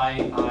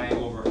 pi I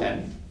over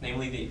n,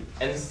 namely the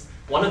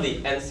one of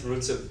the nth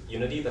roots of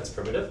unity that's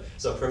primitive,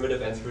 so a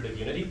primitive nth root of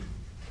unity,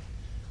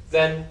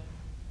 then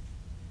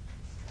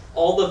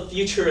all the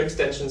future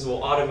extensions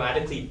will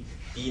automatically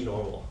be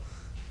normal.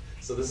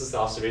 So this is the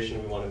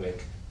observation we want to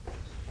make.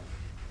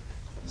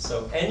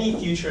 So any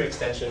future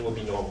extension will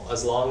be normal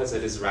as long as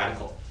it is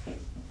radical.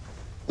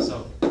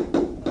 So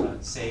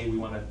say we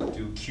want to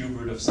do cube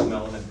root of some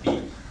element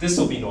b. This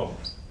will be normal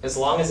as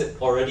long as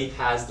it already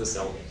has this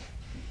element.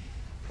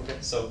 Okay,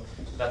 so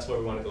that's where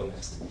we want to go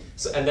next.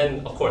 So, and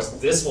then, of course,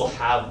 this will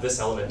have this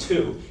element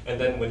too, and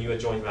then when you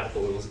adjoin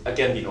radical, it will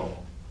again be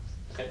normal.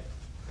 Okay?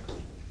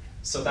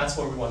 So that's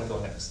where we want to go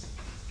next.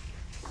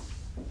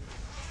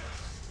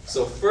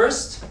 So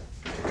first,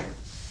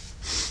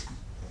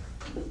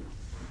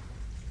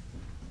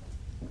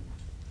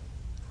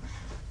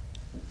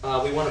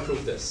 we want to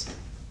prove this.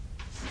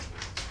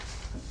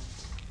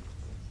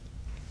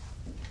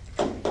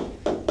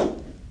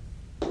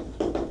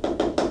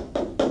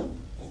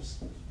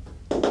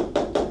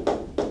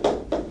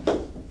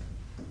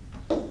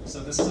 So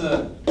this is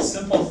a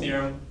simple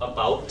theorem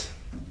about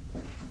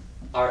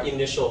our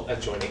initial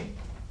adjoining.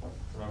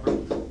 Remember,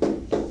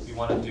 we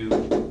want to do,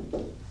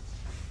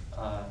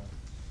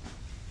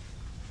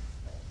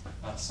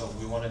 so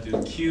we want to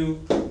do Q,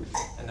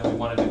 and then we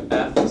want to do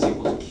F is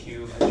equal to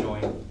Q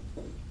adjoin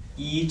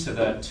e to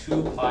the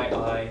 2 pi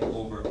I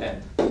over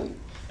n.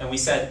 And we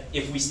said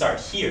if we start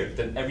here,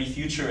 then every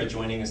future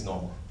adjoining is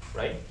normal,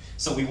 right?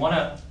 So we want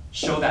to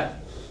show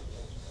that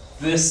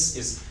this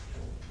is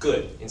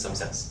good in some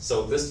sense.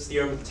 So this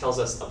theorem tells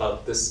us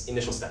about this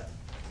initial step,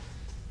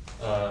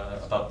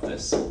 about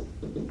this.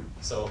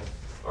 So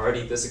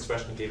already this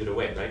expression gave it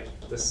away, right?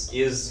 This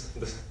is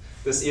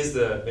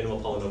the minimal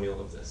polynomial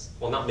of this.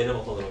 Well, not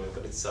minimal polynomial,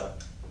 but it's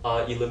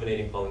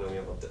eliminating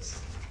polynomial of this.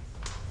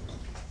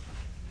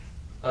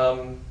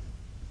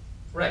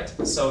 Right.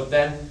 So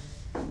then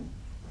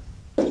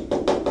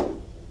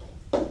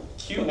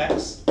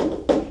Qx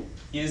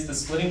is the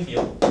splitting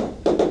field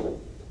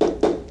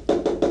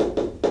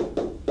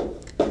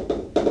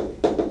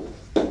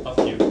of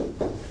Q.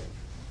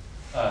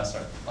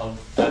 Of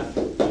F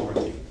over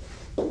Q.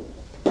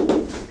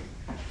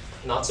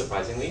 Not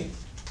surprisingly,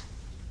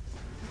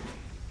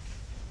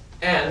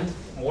 and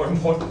more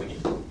importantly,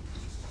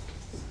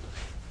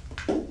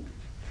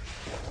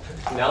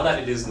 now that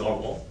it is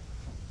normal,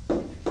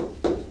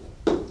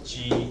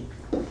 G,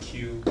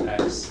 Q,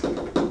 X,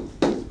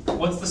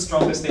 what's the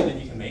strongest statement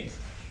you can make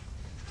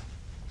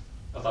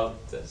about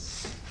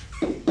this?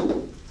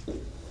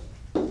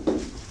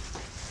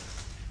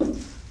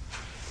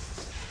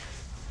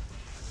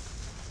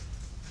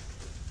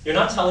 You're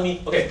not telling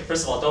me. Okay,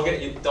 first of all, don't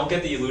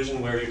get the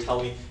illusion where you're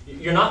telling me.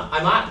 You're not.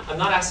 I'm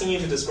not asking you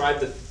to describe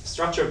the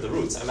structure of the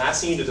roots. I'm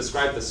asking you to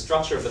describe the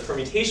structure of the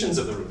permutations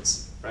of the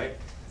roots, right?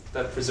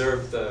 That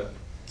preserve the.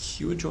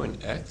 Q adjoin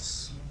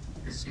X.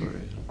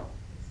 Sorry.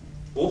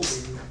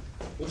 Oops.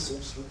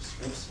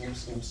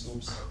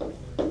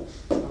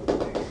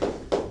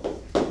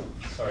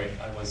 Sorry,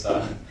 I was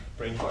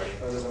brain farting.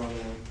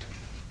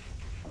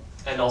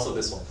 And also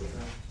this one.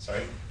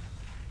 Sorry.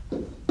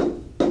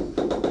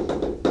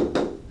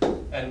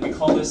 And we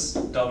call this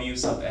W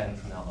sub n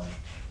from now on.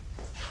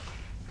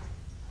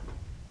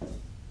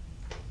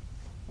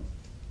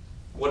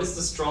 What is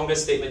the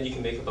strongest statement you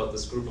can make about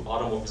this group of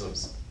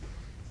automorphisms?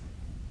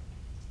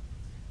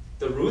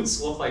 The roots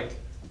look like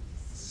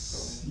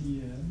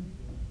Cn.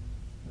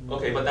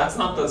 Okay, but that's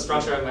not the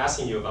structure I'm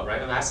asking you about,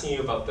 right? I'm asking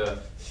you about the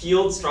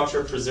field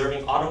structure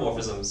preserving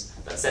automorphisms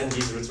that send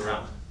these roots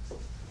around.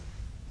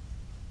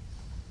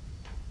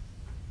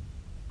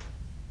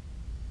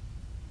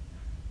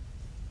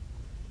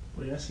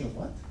 What are you asking?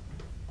 What?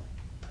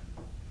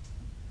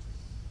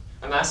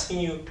 I'm asking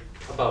you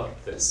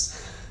about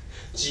this.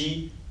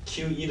 G,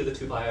 Q, e to the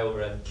 2 pi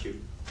over n, Q.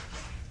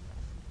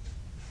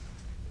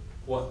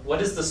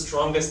 What is the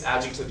strongest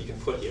adjective you can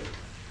put here?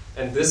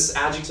 And this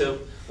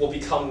adjective will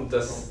become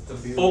the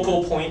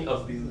focal point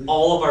of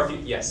all of our,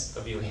 yes,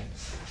 abelian.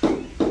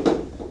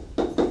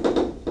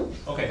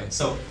 Okay,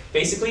 so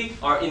basically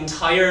our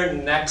entire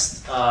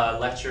next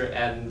lecture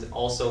and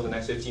also the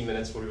next 15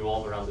 minutes will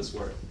revolve around this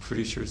word.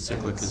 Pretty sure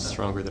cyclic is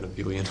stronger than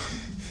abelian.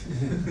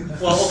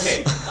 Well,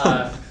 okay.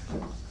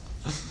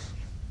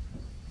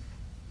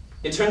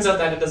 It turns out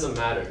that it doesn't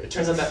matter. It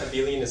turns out that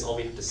abelian is all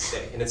we have to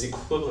say, and it's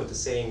equivalent to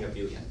saying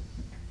abelian.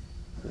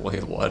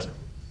 Wait, what?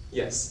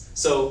 Yes.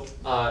 So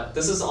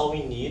this is all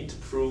we need to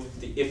prove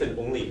the if and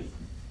only if.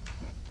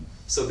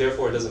 So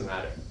therefore, it doesn't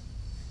matter.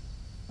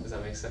 Does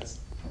that make sense?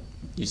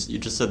 You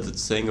just said that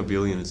saying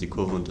abelian is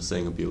equivalent to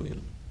saying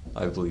abelian.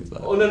 I believe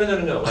that. Oh,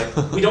 no. Like,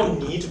 we don't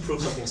need to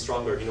prove something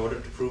stronger in order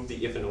to prove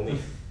the if and only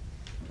if.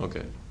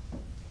 Okay.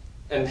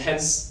 And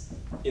hence,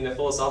 in a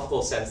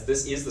philosophical sense,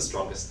 this is the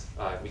strongest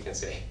we can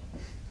say.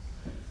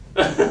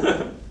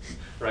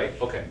 Right?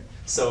 Okay.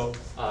 So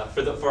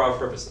for our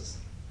purposes.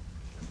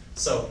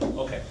 So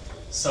okay.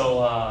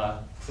 So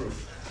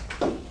proof.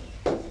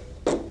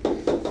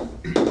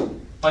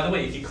 By the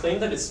way, if you claim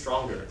that it's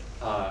stronger,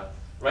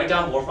 write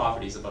down more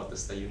properties about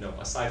this that you know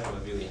aside from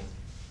abelian.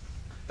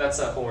 That's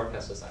a homework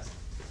exercise.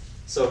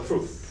 So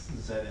proof.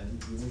 Zn,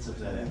 units of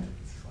Zn.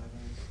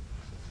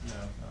 No,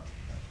 not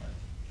fine.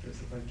 There's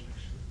the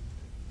projection.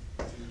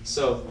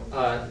 So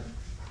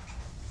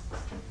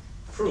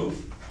proof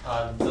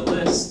the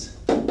list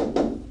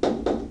Wn1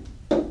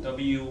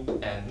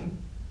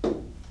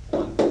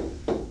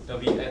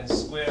 Wn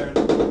squared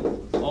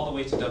all the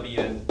way to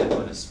Wn n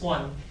minus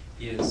 1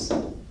 is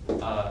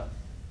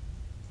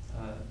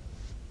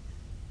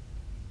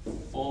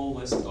full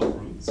list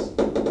of roots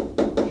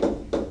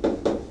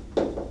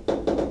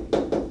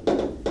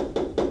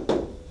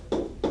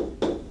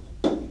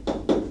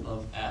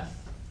of f,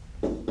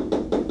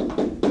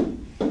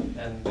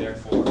 and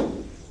therefore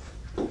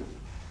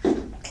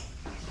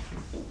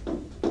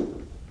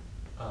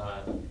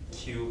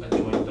Q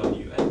adjoint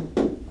Wn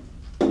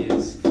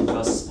is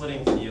the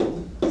splitting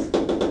field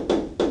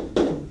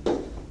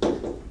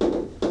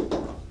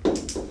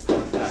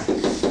of F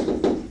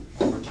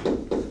over Q.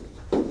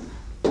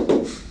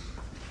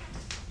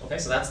 Okay,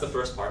 so that's the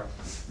first part.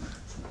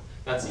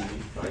 That's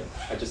easy, right?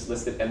 I just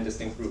listed n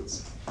distinct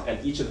roots,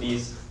 and each of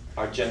these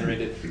are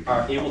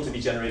able to be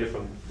generated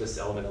from this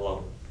element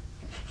alone.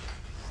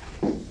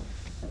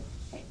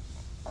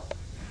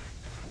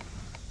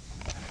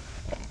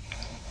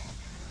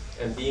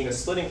 And being a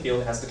splitting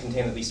field, it has to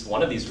contain at least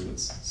one of these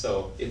roots.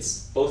 So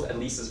it's both at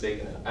least as big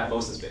and at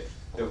most as big.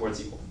 Therefore, it's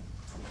equal.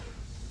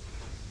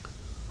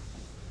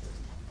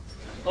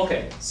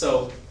 Okay,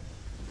 so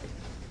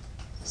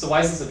why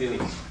is this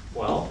abelian?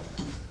 Well,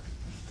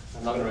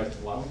 I'm not going to write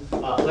it well.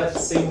 Let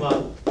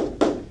sigma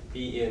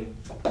be in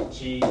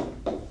G,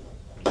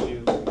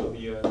 Q,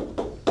 W,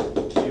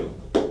 and Q.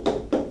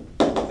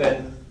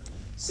 Then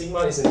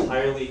sigma is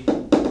entirely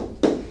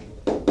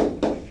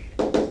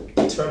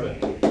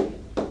determined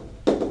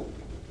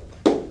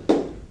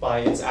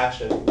by its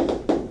action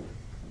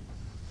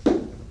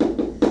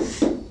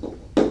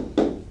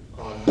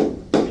on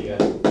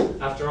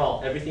Wn. After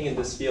all, everything in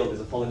this field is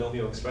a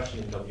polynomial expression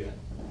in Wn.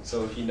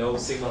 So if you know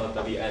sigma of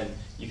Wn,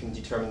 you can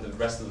determine the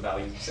rest of the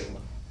values of sigma.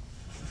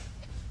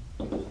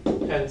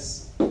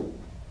 Hence,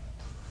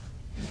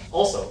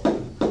 also,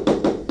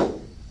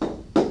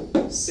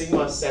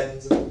 sigma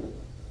sends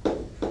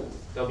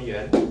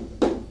Wn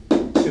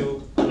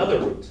to another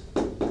root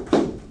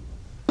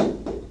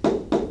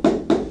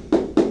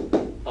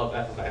of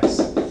f of x.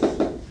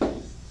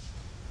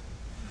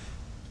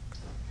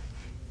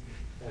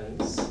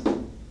 Hence,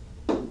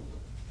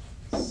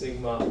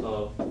 sigma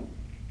of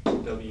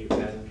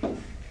Wn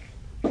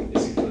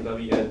is equal to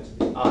Wn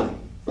to I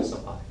for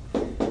some I.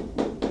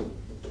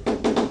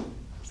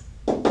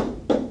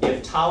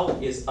 If tau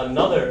is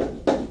another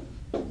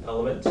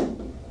element,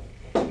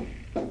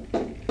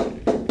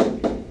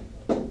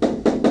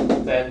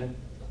 then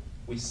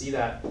we see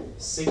that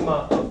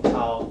sigma of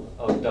tau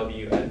of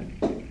Wn,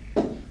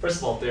 first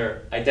of all,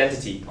 they're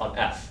identity on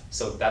F,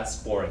 so that's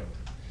boring.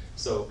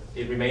 So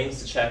it remains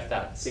to check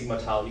that sigma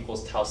tau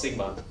equals tau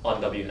sigma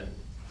on Wn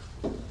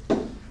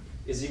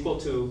is equal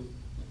to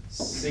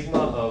sigma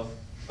of,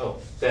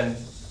 then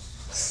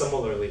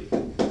similarly,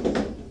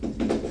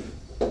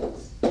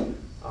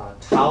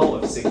 tau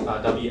of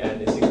sigma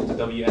Wn is equal to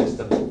Wn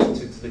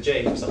to the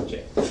j for some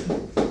j.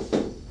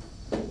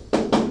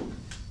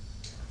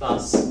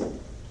 Thus,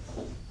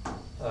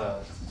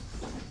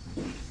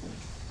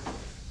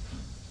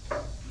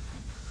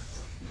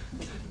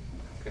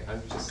 okay,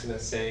 I'm just going to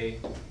say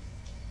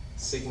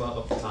sigma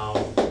of tau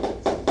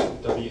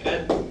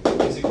Wn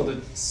is equal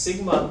to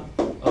sigma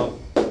of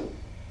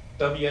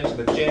Wn to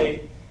the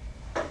j,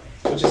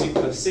 which is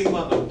equal to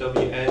sigma of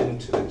Wn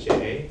to the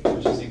j,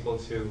 which is equal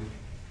to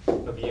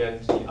Wn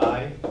to the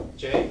I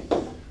j,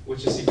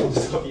 which is equal to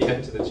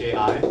Wn to the ji,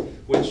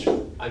 which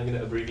I'm going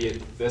to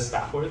abbreviate this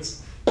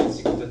backwards, is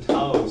equal to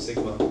tau of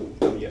sigma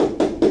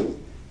Wn.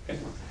 Okay,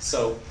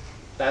 so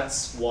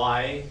that's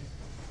why,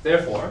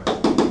 therefore,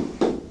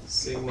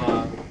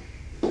 sigma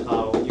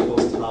tau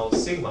equals tau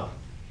sigma.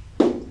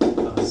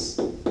 Thus,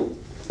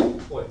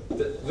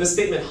 this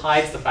statement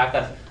hides the fact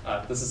that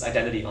this is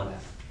identity on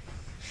F,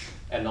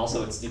 and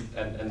also it's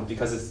and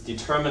because it's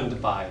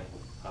determined by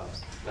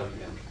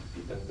Wn,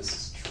 then this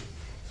is true.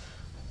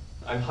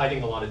 I'm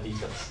hiding a lot of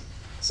details.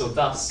 So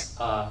thus,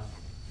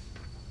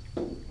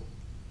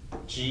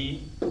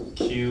 G,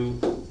 Q,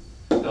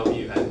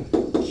 W, N,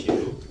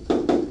 Q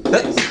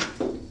is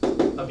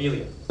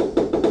abelian.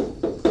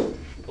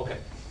 Okay.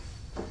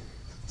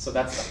 So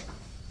that's that.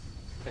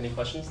 Any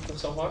questions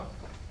so far?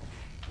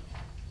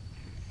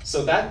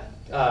 So that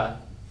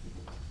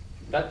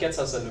gets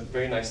us a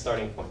very nice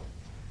starting point.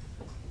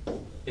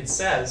 It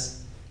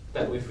says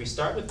that if we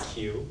start with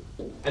Q,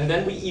 and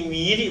then we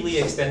immediately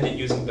extend it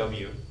using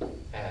W,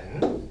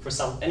 N, for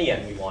any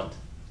N we want,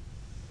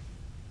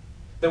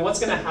 then what's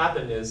going to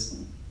happen is,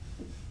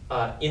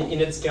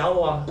 in its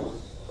Galois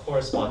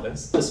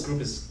correspondence, this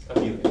group is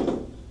abelian.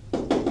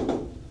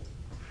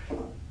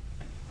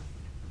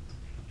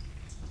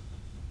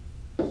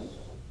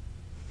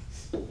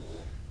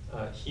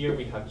 Here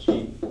we have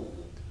G,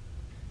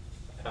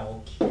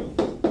 L, Q,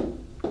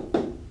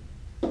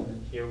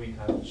 and here we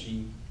have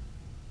G.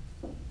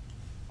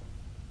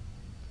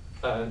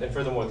 And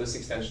furthermore, this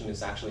extension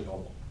is actually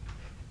normal.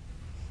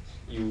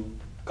 You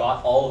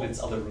got all of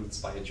its other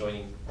roots by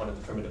adjoining one of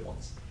the primitive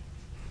ones.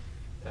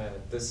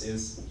 This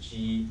is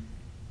G,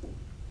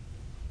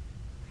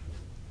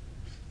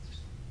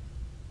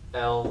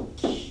 L,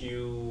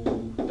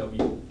 Q,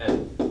 W,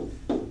 N.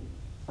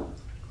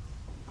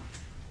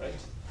 Right?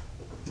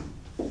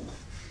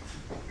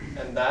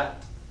 And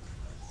that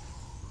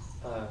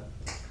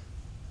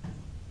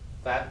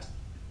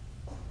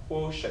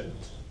quotient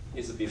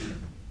is abelian.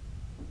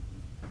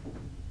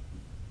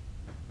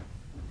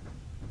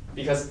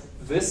 Because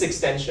this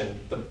extension,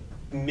 the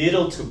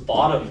middle to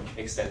bottom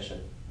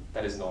extension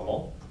that is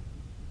normal,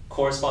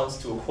 corresponds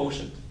to a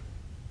quotient.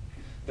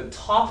 The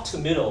top to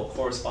middle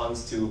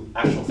corresponds to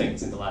actual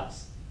things in the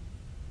lattice.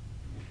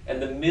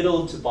 And the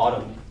middle to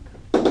bottom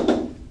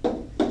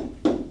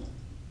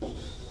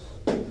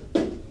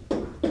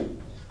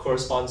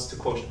corresponds to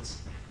quotients.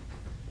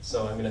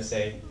 So I'm going to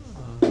say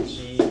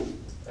G,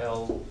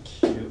 L,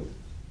 Q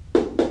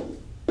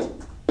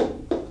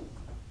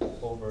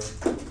over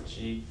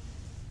G,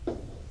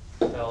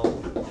 L,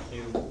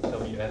 Q,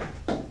 W, N.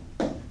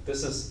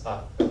 This is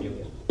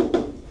abelian.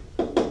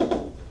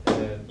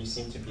 And you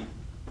seem to be.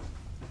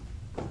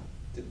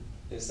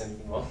 Is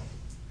anything wrong?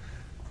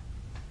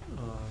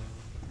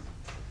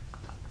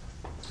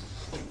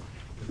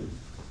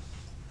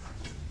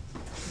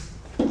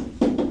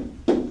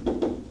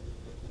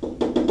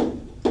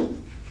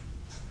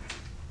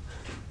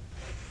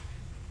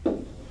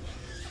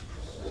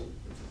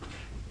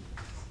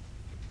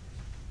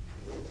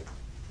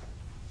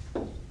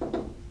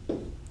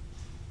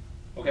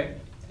 Okay,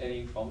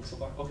 any problems so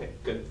far? Okay,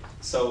 good.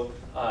 So,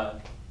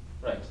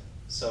 right,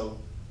 so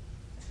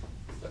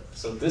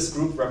this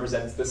group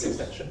represents this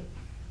extension,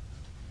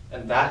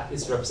 and that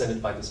is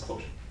represented by this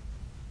quotient.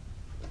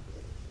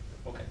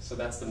 Okay, so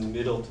that's the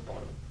middle to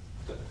bottom,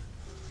 the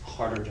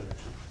harder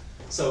direction.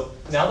 So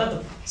now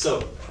that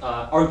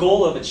our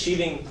goal of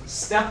achieving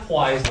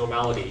stepwise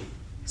normality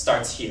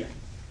starts here,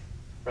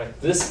 right?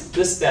 This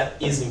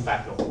step is in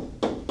fact normal,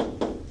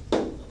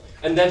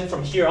 and then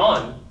from here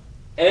on,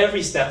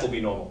 every step will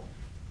be normal,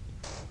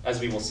 as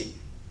we will see.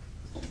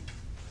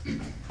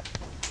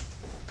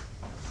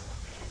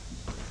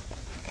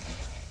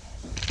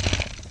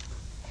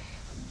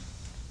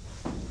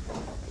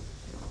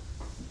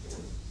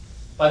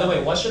 By the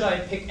way, what should I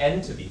pick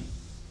n to be?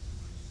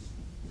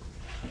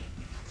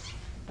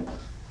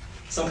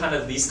 Some kind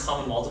of least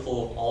common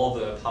multiple of all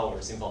the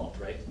powers involved,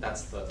 right?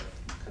 That's the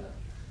kind of,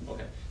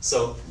 okay.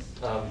 So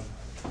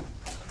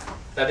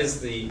that is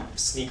the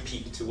sneak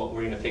peek to what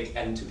we're going to pick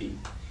n to be.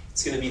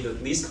 It's going to be the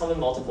least common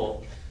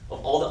multiple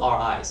of all the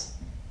ri's,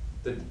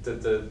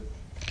 the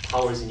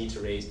powers you need to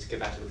raise to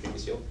get back to the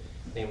previous field,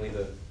 namely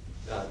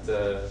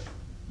the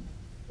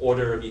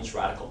order of each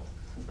radical,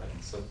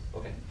 right? So,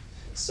 okay.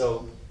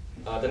 So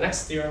the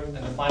next theorem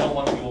and the final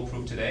one we will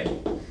prove today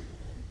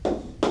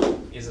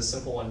is a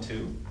simple one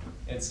too.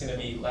 It's going to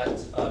be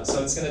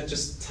so it's going to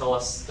just tell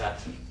us that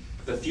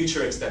the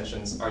future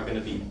extensions are going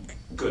to be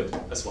good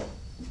as well.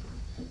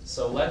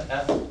 So let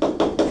f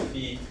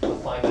be a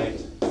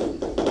finite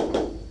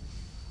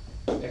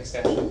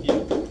extension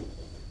field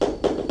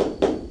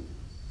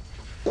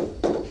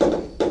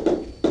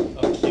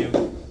of Q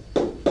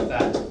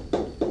that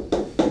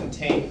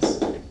contains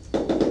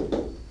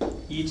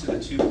e to the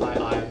 2 pi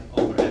I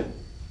over n.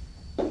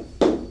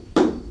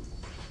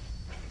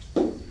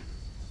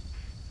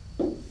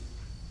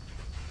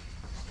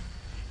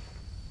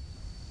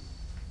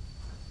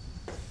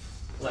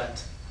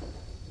 Let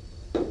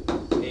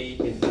A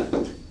in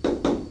that.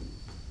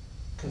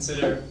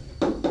 Consider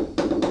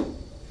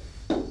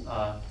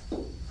f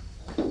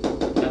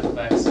of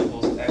x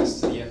equals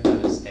x to the n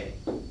minus a.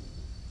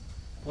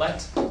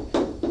 Let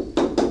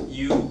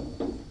u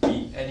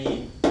be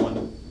any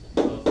one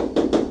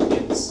of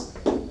its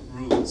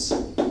roots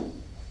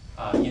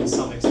in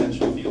some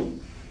extension field,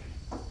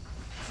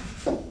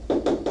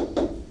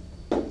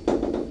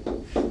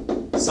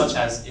 such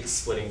as its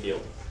splitting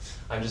field.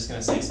 I'm just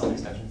going to say some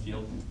extension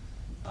field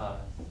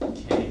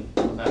K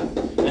of f,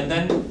 and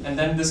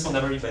then this will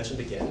never be mentioned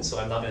again, so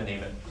I'm not going to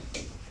name it.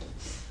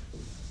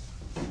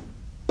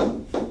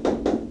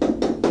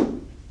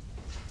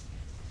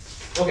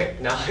 Okay,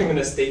 now I'm going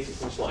to state the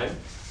finish line.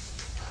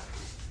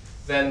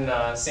 Then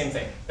same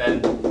thing.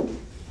 Then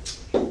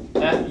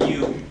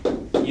FU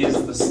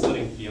is the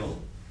splitting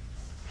field.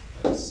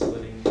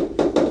 Splitting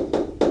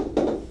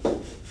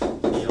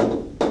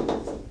field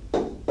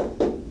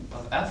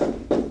of F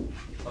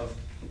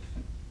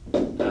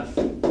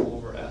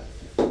over F.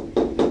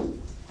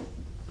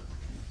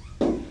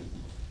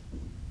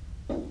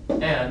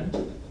 And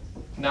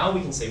now we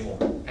can say more.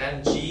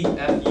 And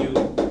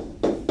GFUF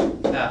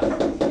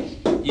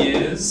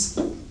is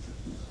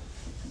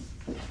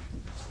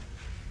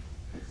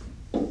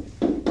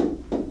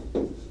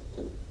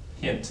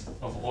hint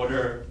of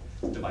order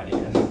dividing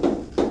n.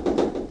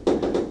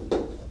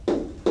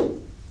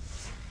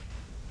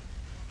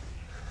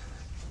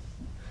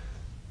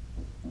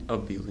 A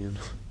billion.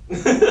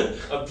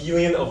 A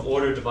billion of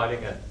order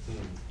dividing n.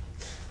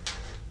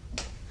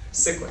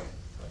 Cyclic.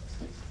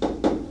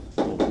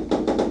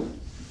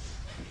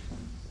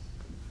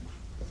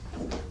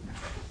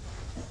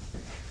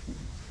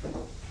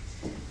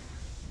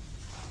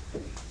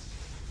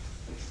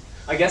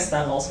 I guess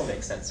that also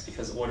makes sense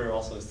because order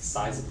also is the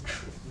size of the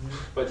group.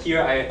 But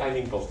here I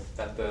mean both,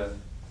 that the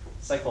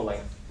cycle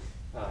length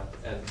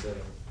and the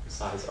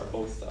size are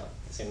both the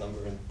same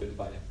number in the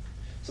dividing.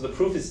 So the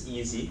proof is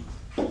easy.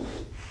 The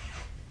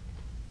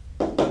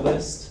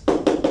list,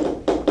 what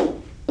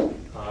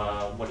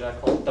did I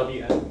call it?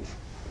 Wn.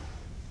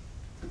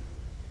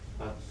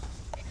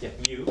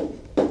 U,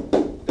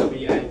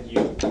 Wn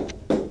U,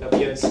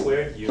 Wn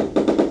squared U,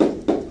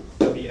 Wn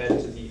to the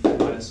n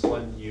minus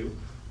 1 U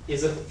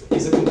is a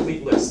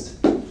complete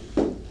list of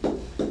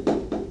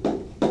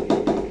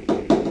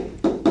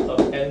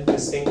n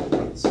distinct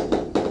roots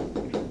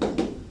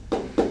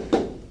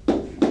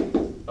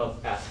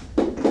of F.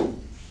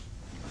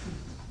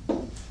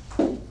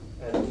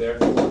 And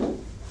therefore,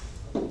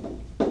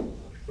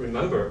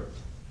 remember,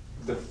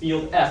 the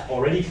field F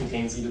already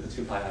contains e to the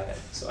 2 pi I n,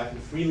 so I can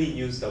freely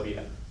use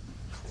Wn.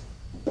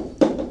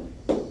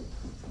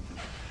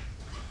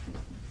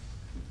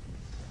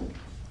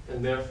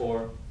 And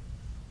therefore,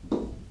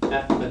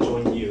 F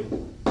adjoint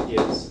U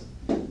is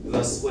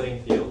the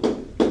splitting field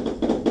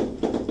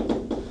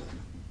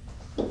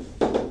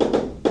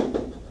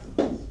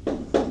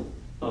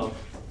of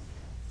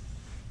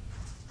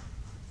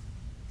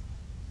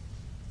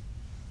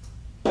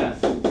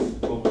F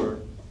over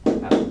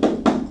F.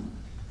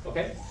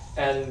 Okay?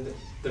 And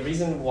the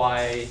reason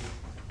why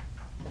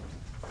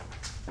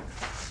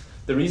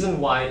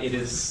it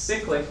is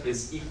cyclic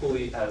is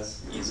equally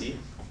as easy,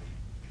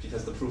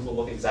 because the proof will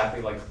look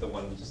exactly like the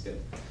one we just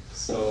did.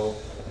 So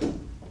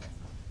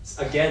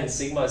again,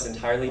 sigma is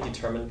entirely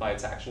determined by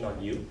its action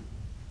on U.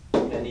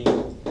 Any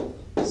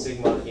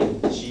sigma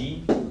in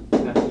G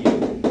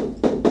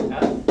FU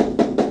F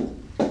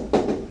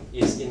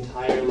is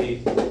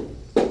entirely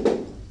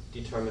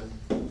determined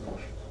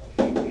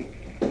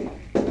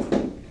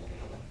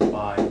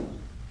by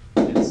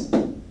its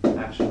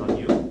action on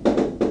U.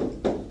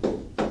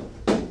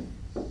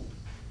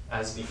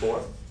 As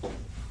before.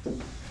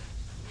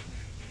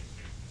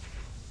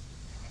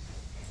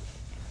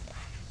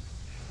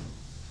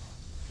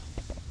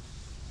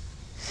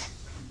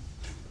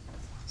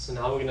 So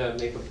now we're going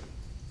to make a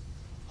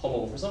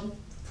homomorphism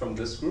from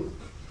this group.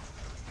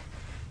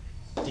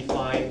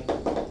 Define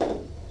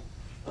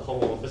a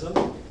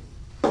homomorphism.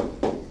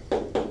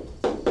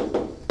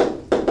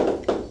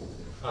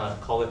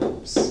 Call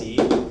it C,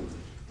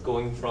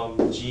 going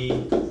from G,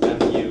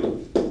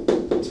 MU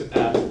to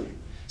F.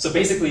 So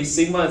basically,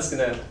 sigma is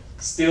going to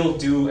still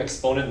do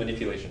exponent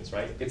manipulations,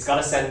 right? It's got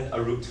to send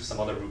a root to some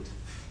other root.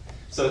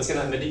 So it's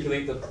going to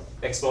manipulate the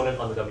exponent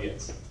on the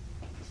Ws.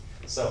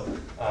 So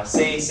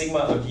say sigma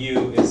of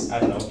U is, I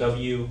don't know,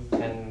 W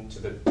n to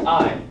the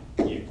I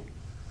U.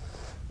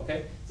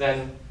 Okay?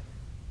 Then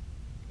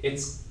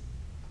it's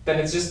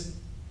just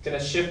going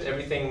to shift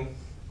everything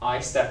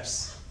I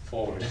steps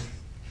forward.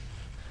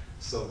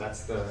 So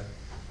that's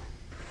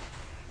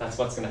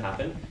what's going to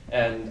happen.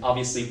 And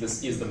obviously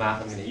this is the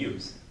math I'm going to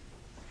use.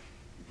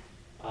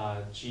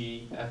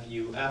 G F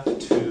U F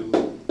to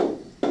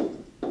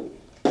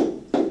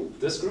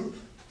this group.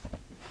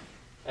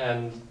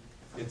 And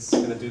it's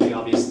going to do the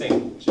obvious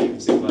thing, J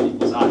sigma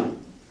equals I,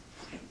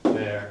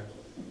 where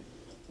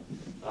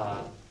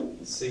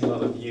sigma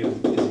of U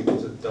is equal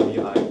to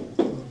Wi.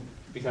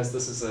 Because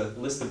this is a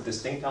list of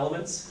distinct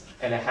elements,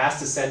 and it has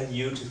to send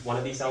U to one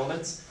of these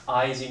elements,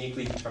 I is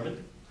uniquely determined.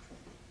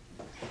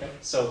 Okay,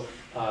 so,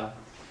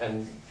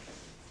 and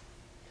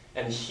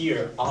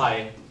here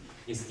I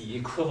is the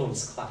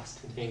equivalence class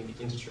containing the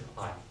integer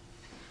I,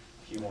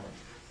 if you want.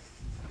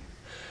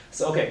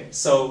 So, okay,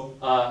 so,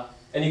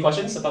 any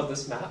questions about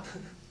this map?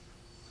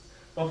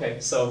 Okay,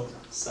 so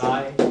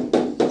psi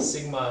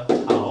sigma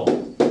tau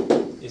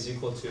is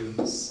equal to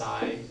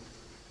psi.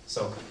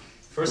 So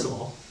first of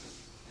all,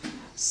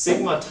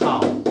 sigma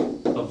tau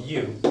of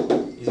U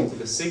is equal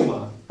to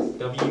sigma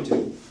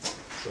W2.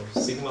 So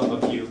sigma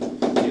of U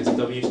is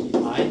W to the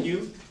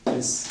IU,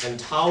 and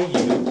tau U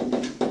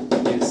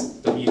is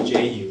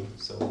WJU.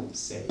 So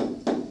say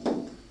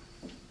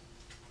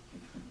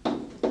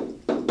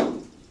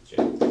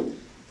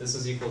this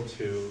is equal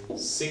to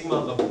sigma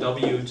of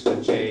w to the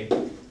j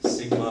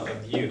sigma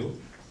of u,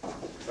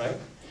 right?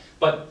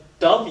 But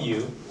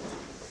w,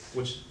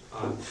 which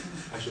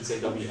I should say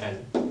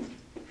wn,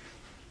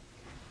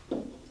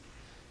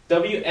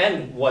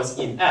 wn was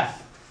in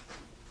f.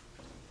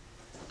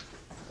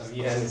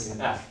 wn is in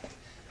f.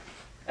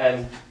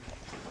 And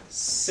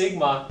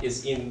sigma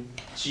is in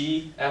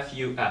g f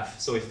u f,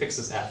 so it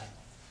fixes f.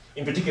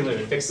 In particular,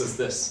 it fixes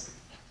this.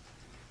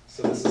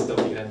 So this is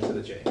wn to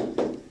the j.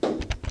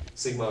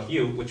 Sigma of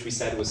u, which we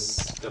said was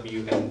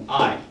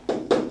wn(i).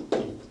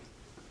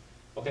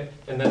 Okay,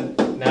 and then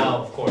now,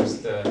 of course,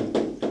 the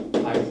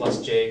I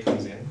plus j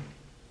comes in.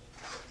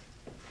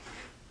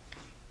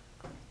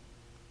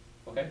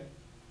 Okay,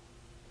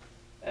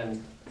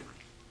 and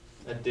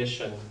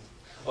addition.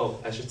 Oh,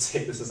 I should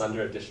say this is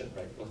under addition,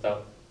 right?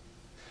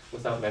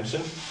 Without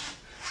mention.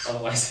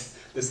 Otherwise,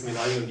 this may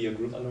not even be a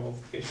group under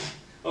multiplication.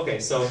 Okay,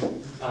 so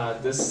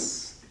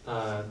this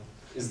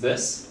is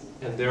this,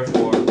 and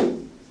therefore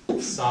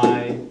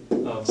psi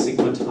of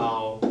sigma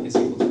tau is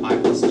equal to I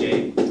plus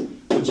j,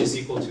 which is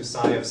equal to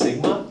psi of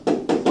sigma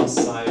plus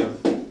psi of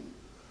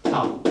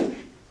tau,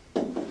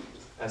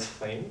 as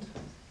claimed.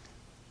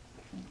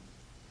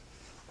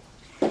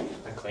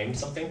 I claimed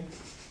something.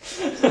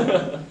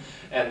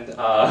 And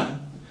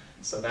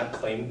so that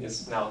claim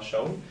is now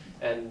shown.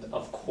 And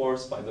of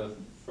course, by the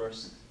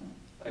first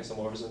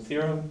isomorphism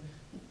theorem,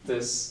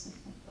 this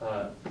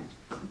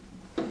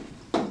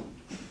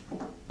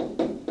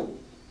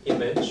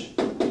image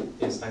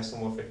is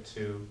isomorphic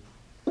to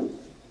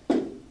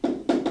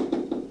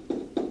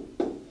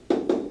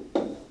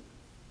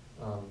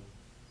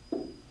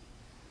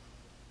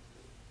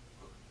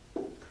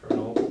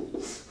kernel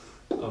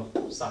of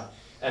psi.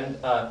 And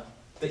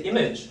the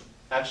image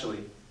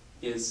actually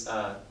is,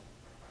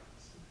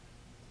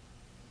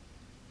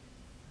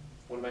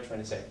 what am I trying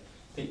to say?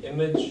 The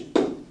image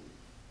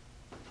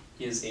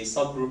is a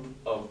subgroup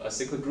of a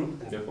cyclic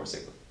group, and therefore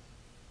cyclic.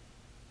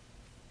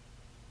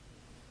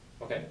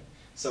 Okay?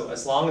 So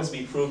as long as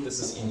we prove this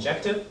is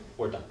injective,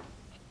 we're done.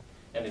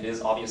 And it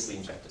is obviously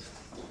injective.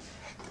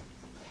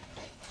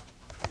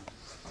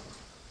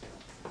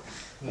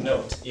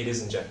 Note, it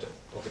is injective.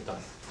 Okay,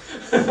 done.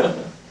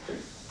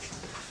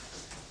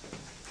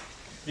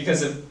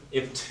 Because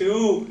if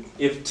two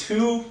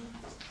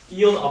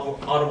field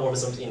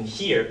automorphisms in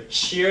here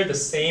share the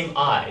same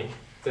I,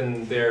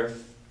 then they're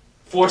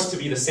forced to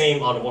be the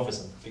same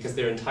automorphism because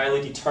they're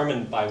entirely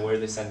determined by where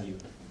they send you.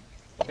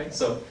 Okay,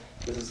 so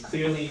this is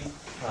clearly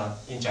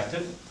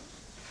injective.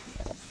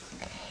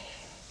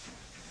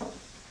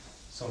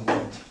 So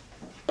note,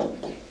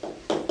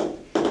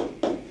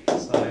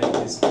 psi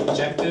is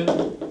injective.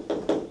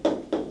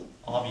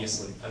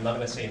 Obviously, I'm not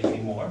going to say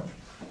anything more.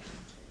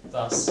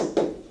 Thus,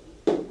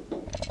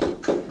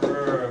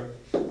 curve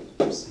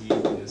C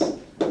is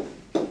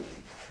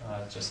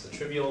just a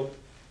trivial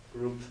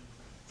group.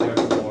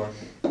 Therefore,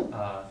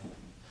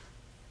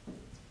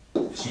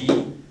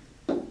 G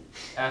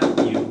F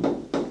U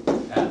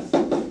F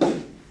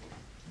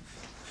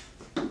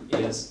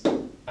is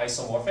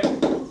isomorphic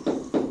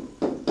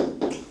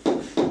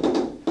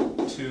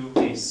to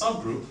a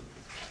subgroup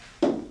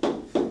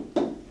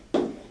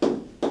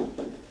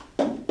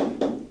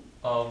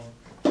of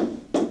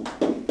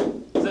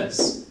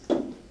this,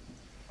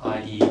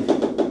 i.e.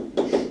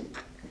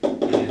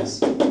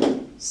 is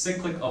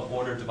cyclic of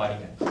order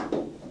dividing n.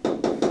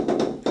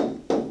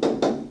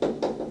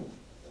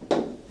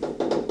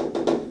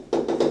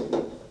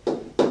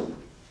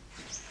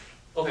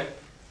 Okay,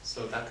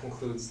 so that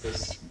concludes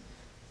this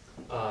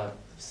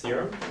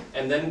theorem.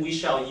 And then we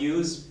shall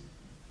use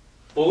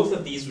both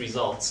of these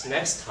results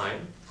next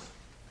time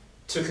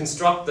to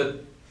construct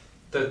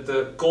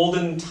the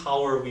golden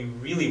tower we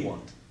really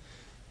want,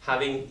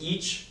 having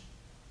each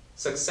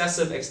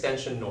successive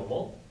extension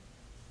normal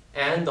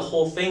and the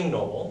whole thing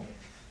normal,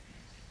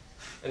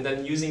 and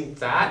then using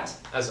that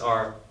as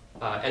our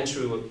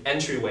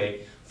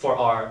entryway for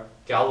our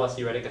Galois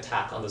theoretic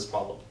attack on this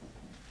problem.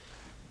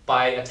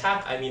 By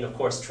attack, I mean, of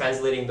course,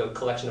 translating the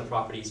collection of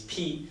properties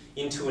P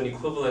into an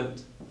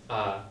equivalent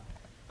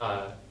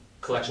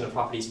collection of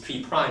properties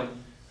P prime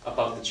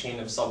about the chain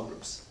of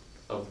subgroups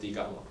of the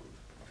Galois group.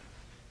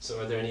 So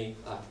are there any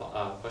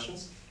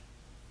questions?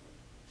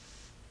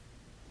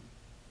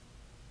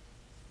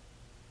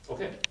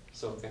 Okay,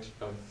 so thanks for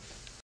coming.